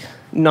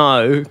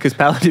 no, because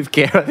palliative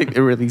care, I think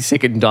they're really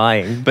sick and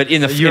dying. But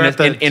in a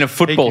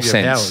football peak of your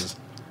sense. powers.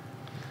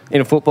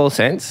 In a football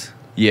sense,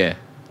 Yeah.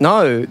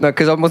 no,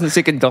 because I wasn't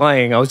sick and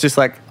dying. I was just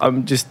like, I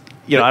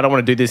don't want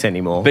to do this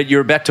anymore. But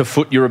you're about to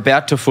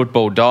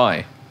football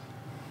die.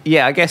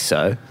 Yeah, I guess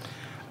so.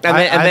 And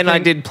then I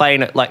did play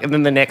in it, like, and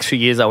then the next few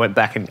years I went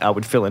back and I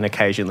would fill in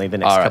occasionally the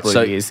next All right, couple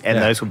so- of years, and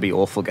those would be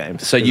awful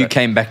games. So you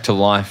came back to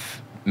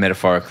life,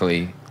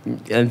 metaphorically.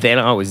 And then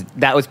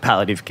that was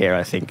palliative care,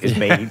 I think, is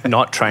me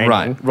not training,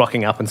 Right.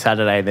 rocking up on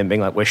Saturday, and then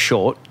being like, we're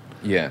short,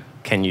 Yeah.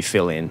 can you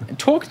fill in?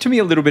 Talk to me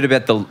a little bit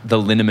about the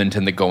liniment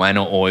and the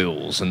guano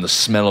oils and the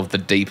smell of the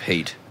deep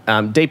heat.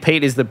 Deep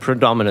heat is the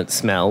predominant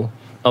smell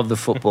of the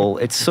football.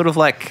 It's sort of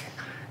like,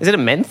 is it a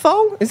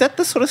menthol? Is that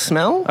the sort of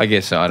smell? I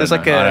guess so. I don't There's know.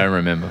 like I don't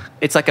remember.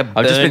 It's like a burning...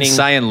 I've just been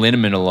saying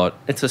liniment a lot.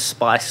 It's a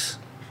spice.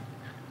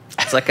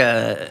 It's like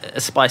a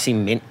spicy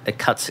mint that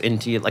cuts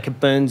into you, like it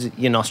burns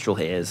your nostril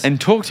hairs. And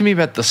talk to me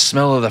about the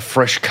smell of the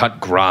fresh cut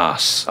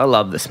grass. I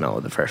love the smell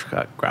of the fresh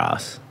cut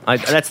grass.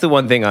 That's the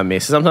one thing I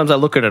miss. Sometimes I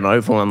look at an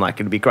oval and I'm like,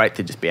 it'd be great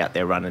to just be out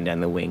there running down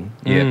the wing.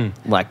 Yeah.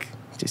 Like,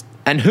 just...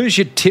 And who's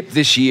your tip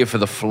this year for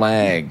the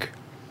flag?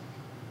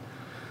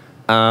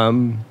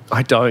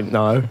 I don't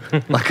know.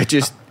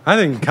 I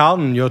think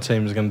Carlton, your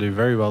team, is going to do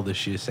very well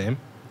this year, Sam.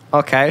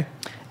 Okay.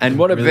 And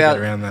what Really about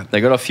get around that.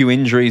 they got a few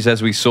injuries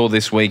as we saw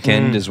this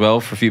weekend as well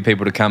for a few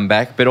people to come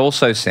back. But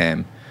also,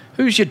 Sam,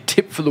 who's your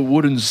tip for the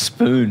wooden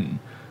spoon?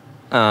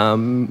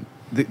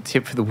 The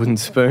tip for the wooden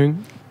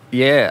spoon?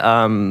 Yeah.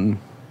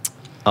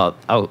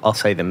 I'll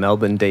say the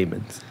Melbourne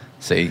Demons.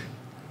 See,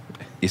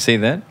 you see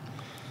that?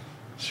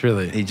 It's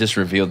really... He just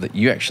revealed that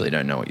you actually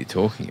don't know what you're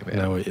talking about.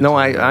 know what you're No,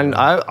 talking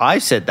about. I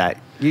said that.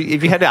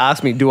 If you had to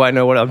ask me, do I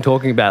know what I'm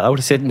talking about? I would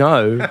have said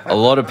no. A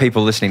lot of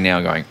people listening now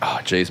are going, oh,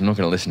 geez, I'm not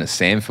going to listen to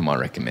Sam for my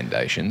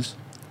recommendations.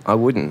 I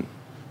wouldn't.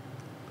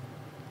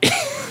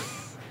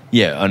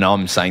 Yeah, and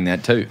I'm saying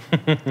that too.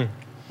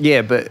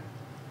 Yeah, but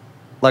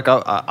like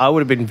I would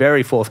have been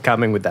very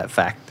forthcoming with that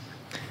fact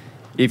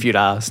if you'd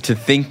asked. To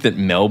think that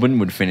Melbourne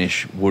would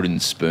finish wooden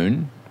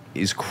spoon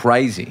is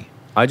crazy.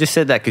 I just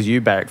said that because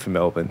you barracked for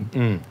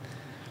Melbourne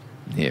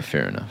Yeah,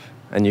 fair enough.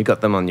 and you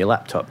got them on your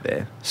laptop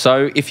there.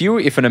 So if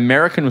an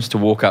American was to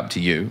walk up to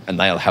you, and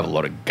they'll have a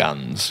lot of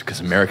guns, because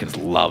Americans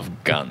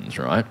love guns,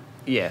 right?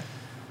 Yeah.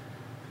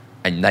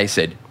 And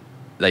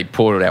they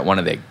pulled out one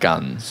of their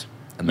guns,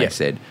 and they Yeah.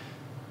 said,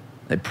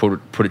 they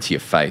put it to your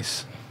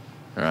face,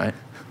 all right?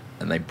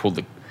 And they pulled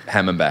the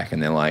hammer back,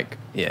 and they're like,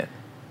 Yeah.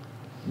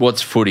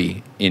 what's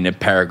footy in a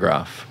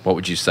paragraph? What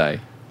would you say?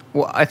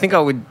 Well, I think I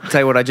would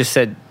say what I just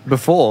said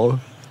before.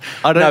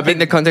 I don't think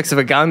the context of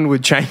a gun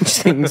would change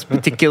things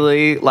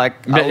particularly.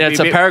 Like, But it's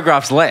a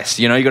paragraph's less.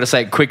 You got to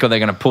say it quick or they're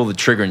going to pull the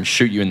trigger and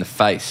shoot you in the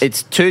face.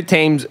 It's two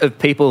teams of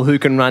people who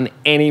can run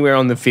anywhere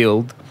on the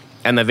field,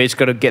 and they've each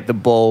got to get the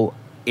ball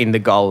in the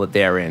goal at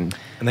their end.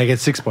 And they get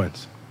 6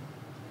 points.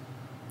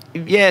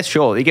 Yeah,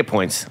 sure, you get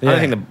points. I Yeah. don't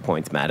think the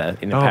points matter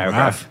in a Oh,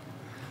 paragraph. right.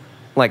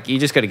 Like, you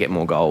just got to get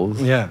more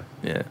goals. Yeah.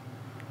 Yeah.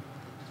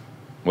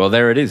 Well,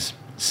 there it is.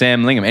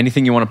 Sam Lingham,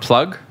 anything you want to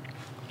plug?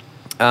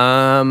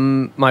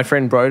 My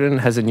friend Broden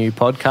has a new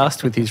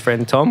podcast with his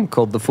friend Tom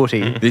called The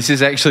Footy. This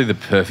is actually the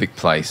perfect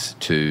place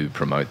to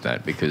promote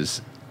that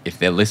because if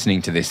they're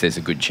listening to this, there's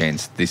a good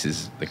chance this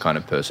is the kind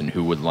of person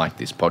who would like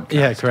this podcast.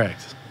 Yeah,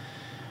 correct.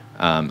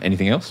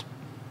 Anything else?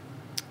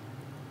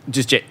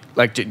 Just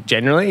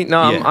generally?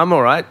 No, Yeah. I'm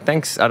all right.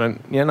 Thanks. I'm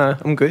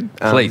good.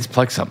 Please,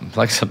 plug something.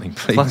 Plug something,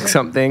 please. Plug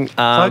something.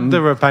 Like the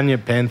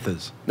Rapagna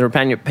Panthers. The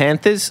Rapagna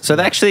Panthers. So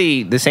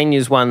the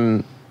seniors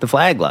won the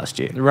flag last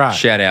year. Right.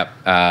 Shout out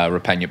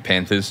Rapagna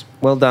Panthers.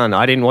 Well done.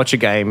 I didn't watch a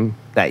game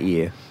that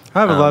year.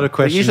 I have a lot of but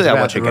questions usually I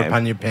about watch the a game.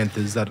 Rapagna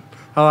Panthers that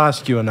I'll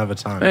ask you another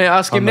time. Hey,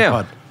 ask him on the now.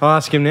 pod. I'll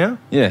ask him now.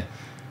 Yeah.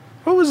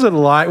 What was it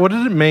like? What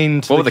did it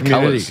mean to What the were the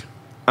community? colours?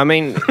 I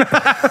mean,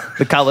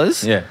 the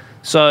colours. Yeah.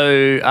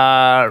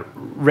 So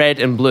red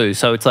and blue.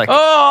 So it's like Oh,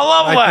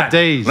 I love Like the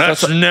D's.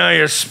 That's now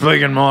you're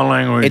speaking my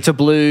language. it's a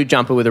blue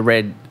jumper with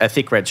a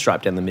thick red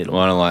stripe down the middle.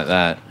 I don't like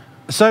that.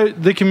 So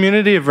the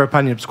community of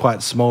Rapagna is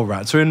quite small,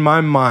 right? So in my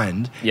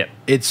mind, Yep.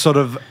 it's sort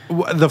of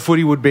the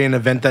footy would be an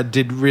event that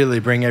did really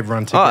bring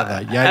everyone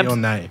together. Yay or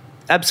nay?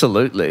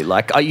 Absolutely.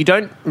 Like you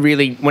don't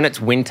really when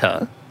it's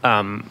winter.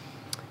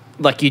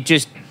 Like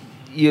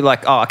you're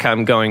like, oh, okay,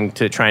 I'm going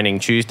to training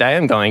Tuesday.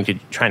 I'm going to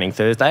training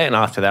Thursday, and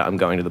after that, I'm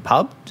going to the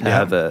pub to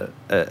have a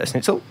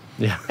schnitzel.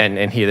 Yeah.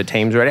 And hear the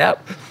teams read out.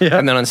 Yeah.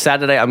 And then on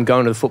Saturday, I'm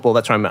going to the football.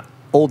 That's where I'm at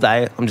all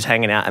day. I'm just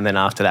hanging out, and then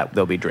after that,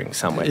 there'll be drinks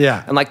somewhere.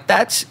 Yeah. And like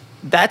that's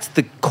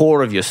the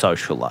core of your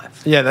social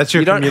life. Yeah, that's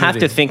your You don't have community.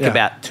 to think Yeah.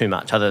 about too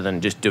much other than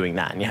just doing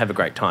that, and you have a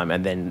great time,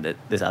 and then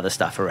there's other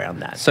stuff around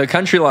that. So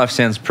country life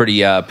sounds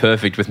pretty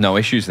perfect with no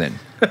issues then.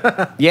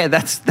 Yeah,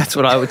 that's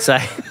what I would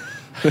say.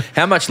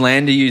 How much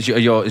land do you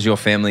is your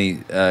family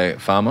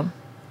farm on?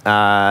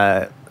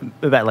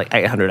 About like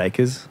 800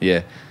 acres.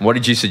 Yeah. What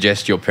did you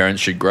suggest your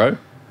parents should grow?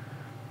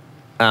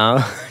 Do you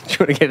want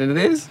to get into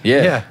this?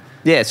 Yeah.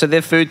 Yeah, so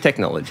they're food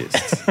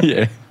technologists.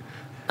 Yeah.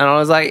 And I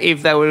was like,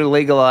 if they were to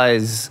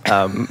legalise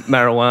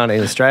marijuana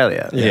in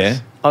Australia, Yeah.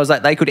 I was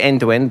like, they could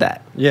end-to-end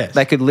that. Yes.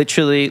 They could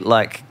literally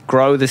like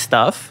grow the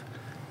stuff,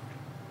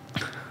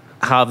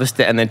 harvest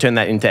it, and then turn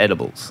that into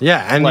edibles.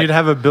 Yeah, and Like- you'd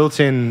have a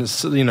built-in,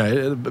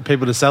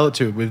 people to sell it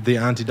to with the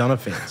Auntie Donna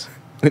fans.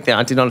 With the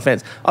Auntie Donna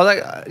fans. I was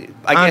like,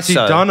 I guess Auntie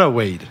so. Donna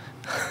weed.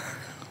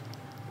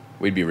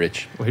 We'd be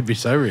rich. We'd be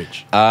so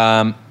rich.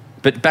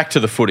 But back to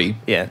the footy.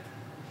 Yeah.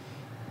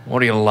 What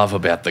do you love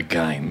about the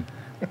game?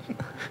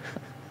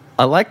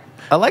 I like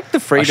the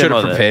freedom I should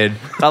have of prepared.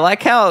 it. I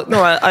like how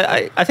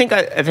I think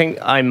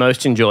I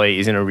most enjoy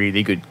is in a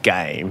really good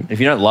game. If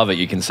you don't love it,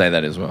 you can say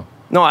that as well.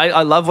 No,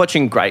 I love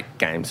watching great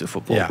games of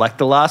football. Yeah. Like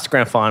the last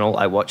grand final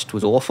I watched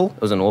was awful.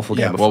 It was an awful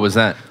Yeah, game. Of What was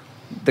that?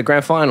 the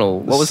grand final?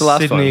 What was the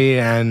last Sydney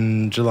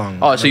and Geelong.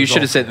 Oh, so That you was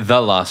should have awful. said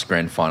the last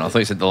grand final. I thought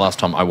you said the last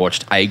time I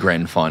watched a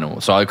grand final.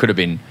 So I could have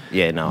been one?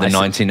 Yeah, no, the I said-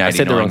 1989. I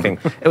said the wrong thing.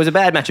 It was a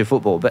bad match of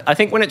football, but I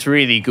think when it's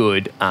really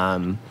good,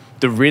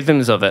 the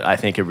rhythms of it I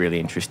think are really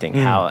interesting.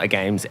 How a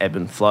game's ebb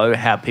and flow,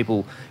 how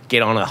people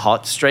get on a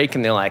hot streak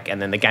and they're like,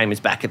 and then the game is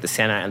back at the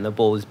centre and the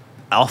ball is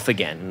off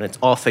again and it's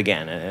off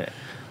again. And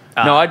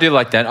No, I do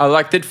like that. I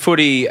like that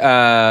footy.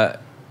 I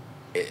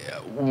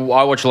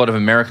watch a lot of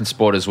American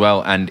sport as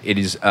well, and it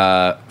is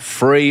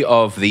free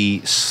of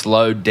the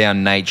slowed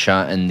down nature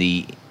and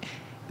the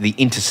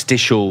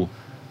interstitial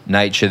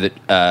nature that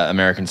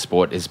American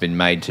sport has been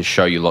made to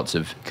show you lots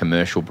of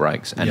commercial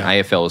breaks, and Yeah.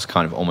 AFL is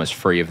kind of almost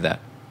free of that.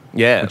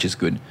 yeah, Which is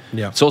good.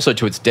 Yeah. It's also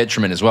to its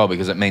detriment as well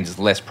because it means it's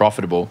less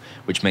profitable,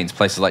 which means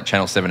places like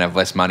Channel 7 have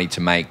less money to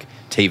make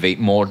TV,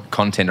 more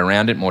content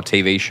around it, more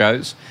TV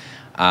shows.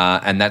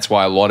 And that's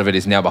why a lot of it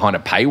is now behind a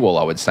paywall,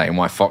 I would say, and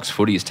why Fox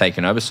Footy has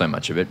taken over so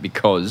much of it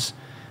because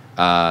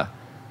the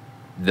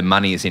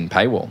money is in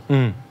paywall.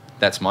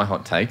 That's my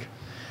hot take.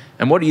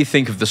 And what do you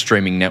think of the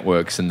streaming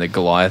networks and the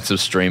Goliaths of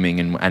streaming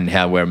and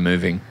how we're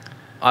moving?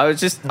 I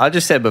just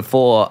said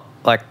before,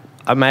 like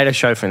I made a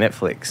show for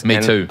Netflix. Me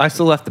and too. I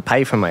still have to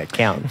pay for my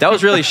account. That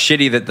was really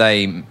shitty that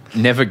they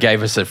never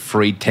gave us a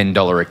free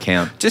 $10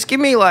 account. Just give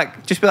me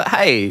just be like,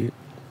 hey,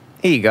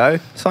 here you go,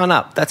 sign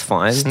up. That's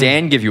fine.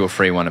 Stan give you a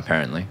free one,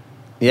 apparently.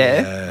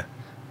 Yeah.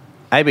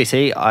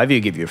 ABC,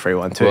 iView give you a free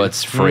one too. Well,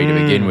 it's free to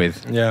begin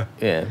with. Yeah.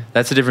 yeah,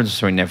 That's the difference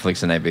between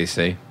Netflix and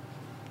ABC.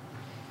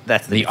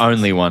 that's The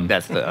only one.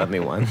 That's the only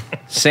one.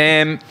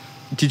 Sam,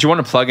 did you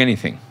want to plug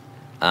anything?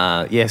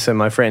 Yeah. So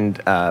my friend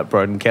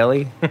Broden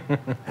Kelly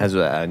has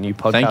a new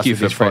podcast. Thank you with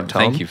for his friend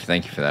Tom. thank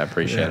you for that. I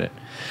appreciate it.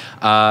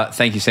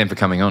 Thank you, Sam, for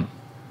coming on.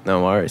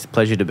 No worries.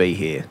 Pleasure to be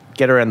here.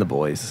 Get around the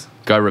boys.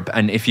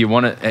 And if you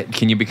want to,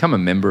 can you become a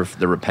member of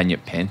the Rapagna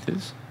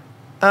Panthers?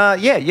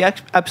 Yeah, you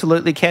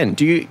absolutely can.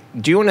 Do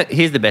you want to?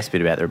 Here's the best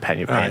bit about the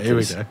Repentant All right,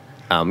 Panthers. here we go.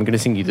 I'm going to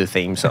sing you the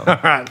theme song. All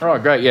right. All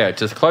right, great. Yeah,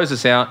 just close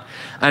this out.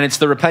 And it's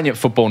the Repentant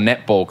Football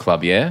Netball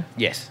Club, yeah?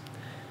 Yes.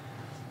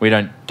 We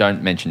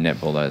don't mention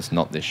netball, though. It's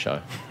not this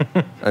show.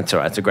 That's all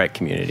right. It's a great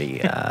community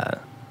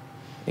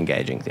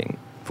engaging thing,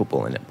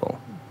 football and netball.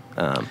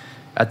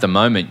 At the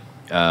moment,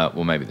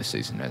 well, maybe the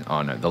season.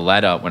 Oh, no. The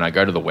ladder, when I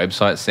go to the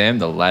website, Sam,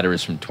 the ladder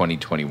is from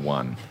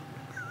 2021.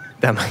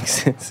 That makes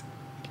sense.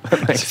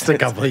 Just a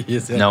couple of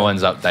years. No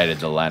one's updated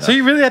the ladder. So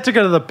you really had to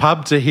go to the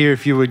pub to hear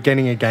if you were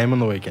getting a game on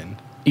the weekend.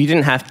 You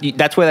didn't have to.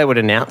 That's where they would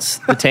announce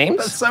the teams.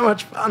 That's so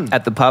much fun.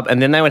 At the pub, and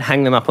then they would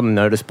hang them up on the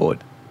notice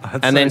board.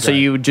 That's And then so great.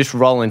 you would just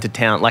roll into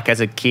town, like as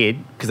a kid,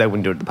 because they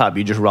wouldn't do it at the pub.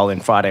 You just roll in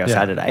Friday or Yeah.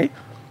 Saturday,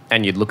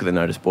 and you'd look at the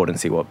notice board and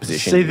see what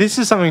position. See, this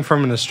is something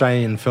from an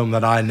Australian film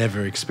that I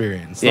never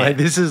experienced. Yeah. Like,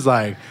 this is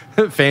like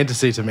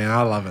fantasy to me.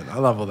 I love it. I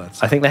love all that I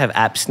stuff. think they have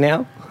apps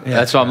now. Yeah,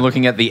 That's why I'm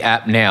looking at the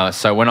app now.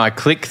 So when I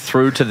click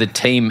through to the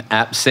team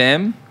app,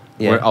 Sam,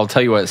 Yeah. where I'll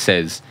tell you what it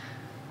says.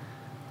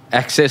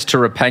 Access to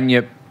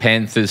Rapania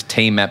Panthers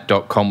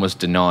teamapp.com was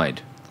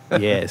denied.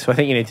 Yeah, so I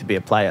think you need to be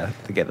a player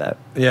to get that.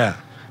 Yeah.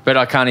 But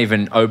I can't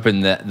even open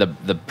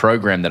the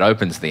program that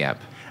opens the app.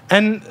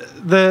 And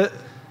the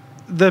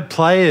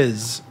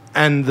players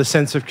and the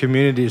sense of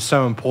community is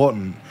so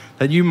important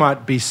that you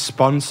might be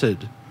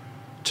sponsored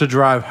to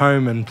drive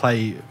home and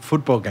play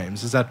football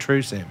games. Is that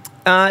true, Sam?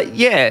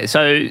 Yeah,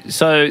 so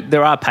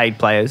there are paid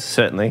players,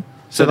 certainly.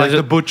 So like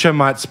there's the butcher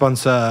might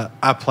sponsor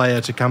a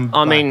player to come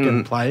I back mean,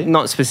 and play?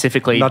 not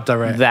specifically Not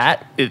direct.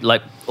 that.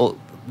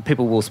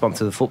 People will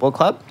sponsor the football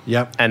club.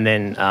 Yep. And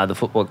then the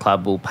football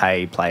club will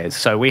pay players.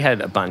 So we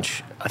had a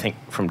bunch, I think,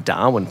 from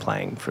Darwin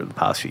playing for the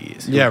past few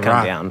years. Who Yeah, would come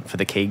right. down for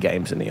the key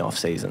games in the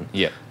off-season.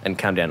 Yep. And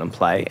come down and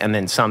play. And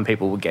then some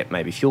people would get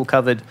maybe fuel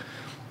covered.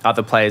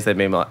 Other players, they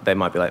might be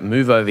like,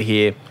 move over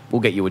here,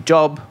 we'll get you a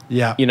job.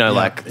 Yeah, You know, yeah,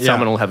 like yeah.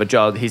 someone will have a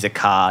job, here's a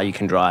car you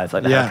can drive.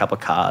 Like they have Yeah. a couple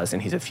of cars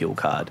and here's a fuel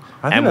card.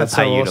 I think And we'll that's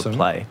pay so you awesome. to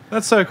play.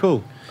 That's so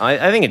cool.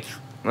 I think it's,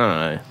 I don't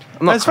know.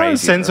 I'm not As far as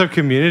crazy, sense but- of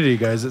community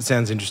goes, it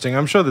sounds interesting.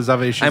 I'm sure there's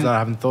other issues I'm- that I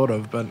haven't thought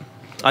of, but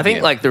I think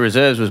Yeah. like the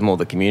reserves was more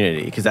the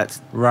community because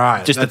that's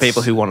right, just the that's-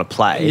 people who want to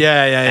play.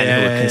 Yeah, yeah, and yeah,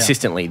 who yeah, are yeah.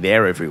 consistently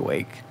there every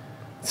week.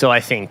 So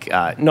I think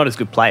not as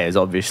good players,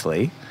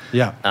 obviously,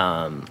 Yeah,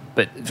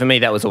 but for me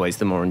that was always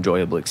the more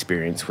enjoyable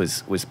experience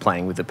was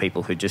playing with the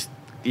people who just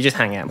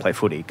hang out and play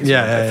footy because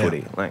Yeah, you play yeah,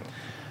 footy. Like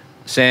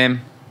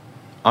Sam,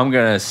 I'm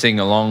going to sing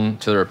along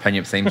to the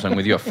Repentant theme song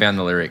with you. I found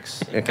the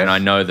lyrics Okay. and I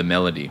know the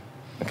melody.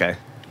 okay,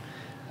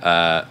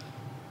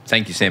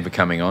 Thank you, Sam, for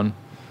coming on.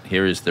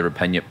 Here is the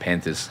Repentant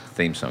Panthers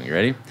theme song. You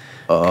ready?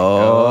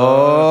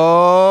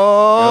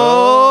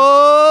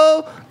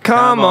 oh,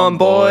 come on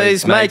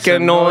boys, make a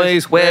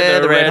noise.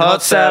 We're the red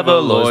hot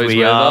Saveloys.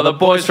 We are the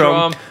boys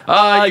from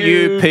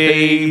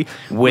RUP.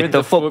 With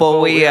the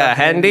football we are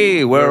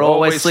handy. We're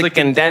always slick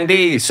and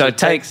dandy. So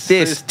take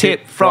this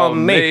tip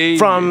from me,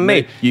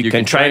 You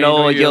can train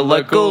all your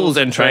locals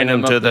and train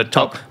them to the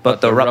top.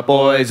 But the Rup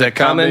boys are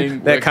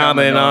coming, they're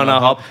coming on a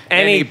hop.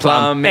 Any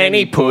plum,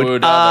 any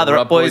pud, are the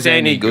Rup boys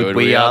any good?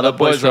 We are the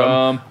boys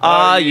from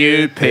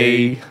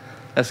RUP.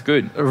 That's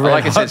good. I Red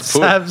like it Hot says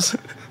put. Savs.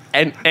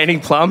 And any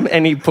plum,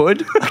 any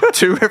pud,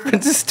 two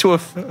references to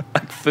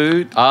like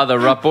food. Are the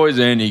Rup boys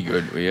any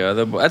good? We are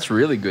the That's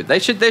really good. There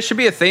should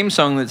be a theme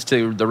song that's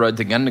to the Road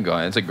to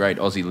Gundagai. It's a great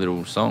Aussie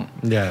little song.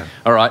 Yeah.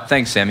 All right,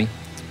 thanks, Sammy.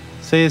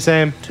 See you,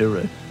 Sam.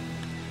 Turu.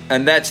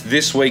 And that's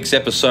this week's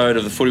episode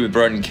of the Footy with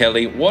Broden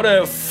Kelly. What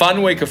a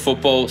fun week of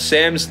football.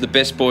 Sam's the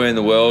best boy in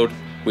the world.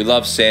 We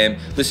love Sam.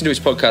 Listen to his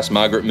podcast,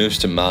 Margaret Moves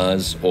to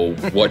Mars, or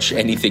watch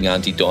anything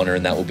Auntie Donna,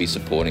 and that will be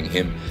supporting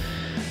him.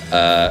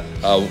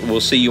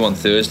 We'll see you on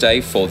Thursday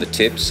for the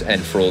tips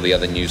and for all the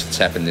other news that's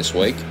happened this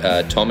week.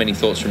 Tom, any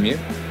thoughts from you?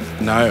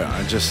 No,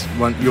 I just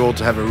want you all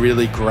to have a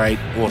really great,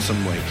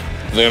 awesome week.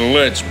 Then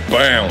let's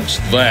bounce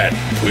that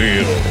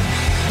wheel.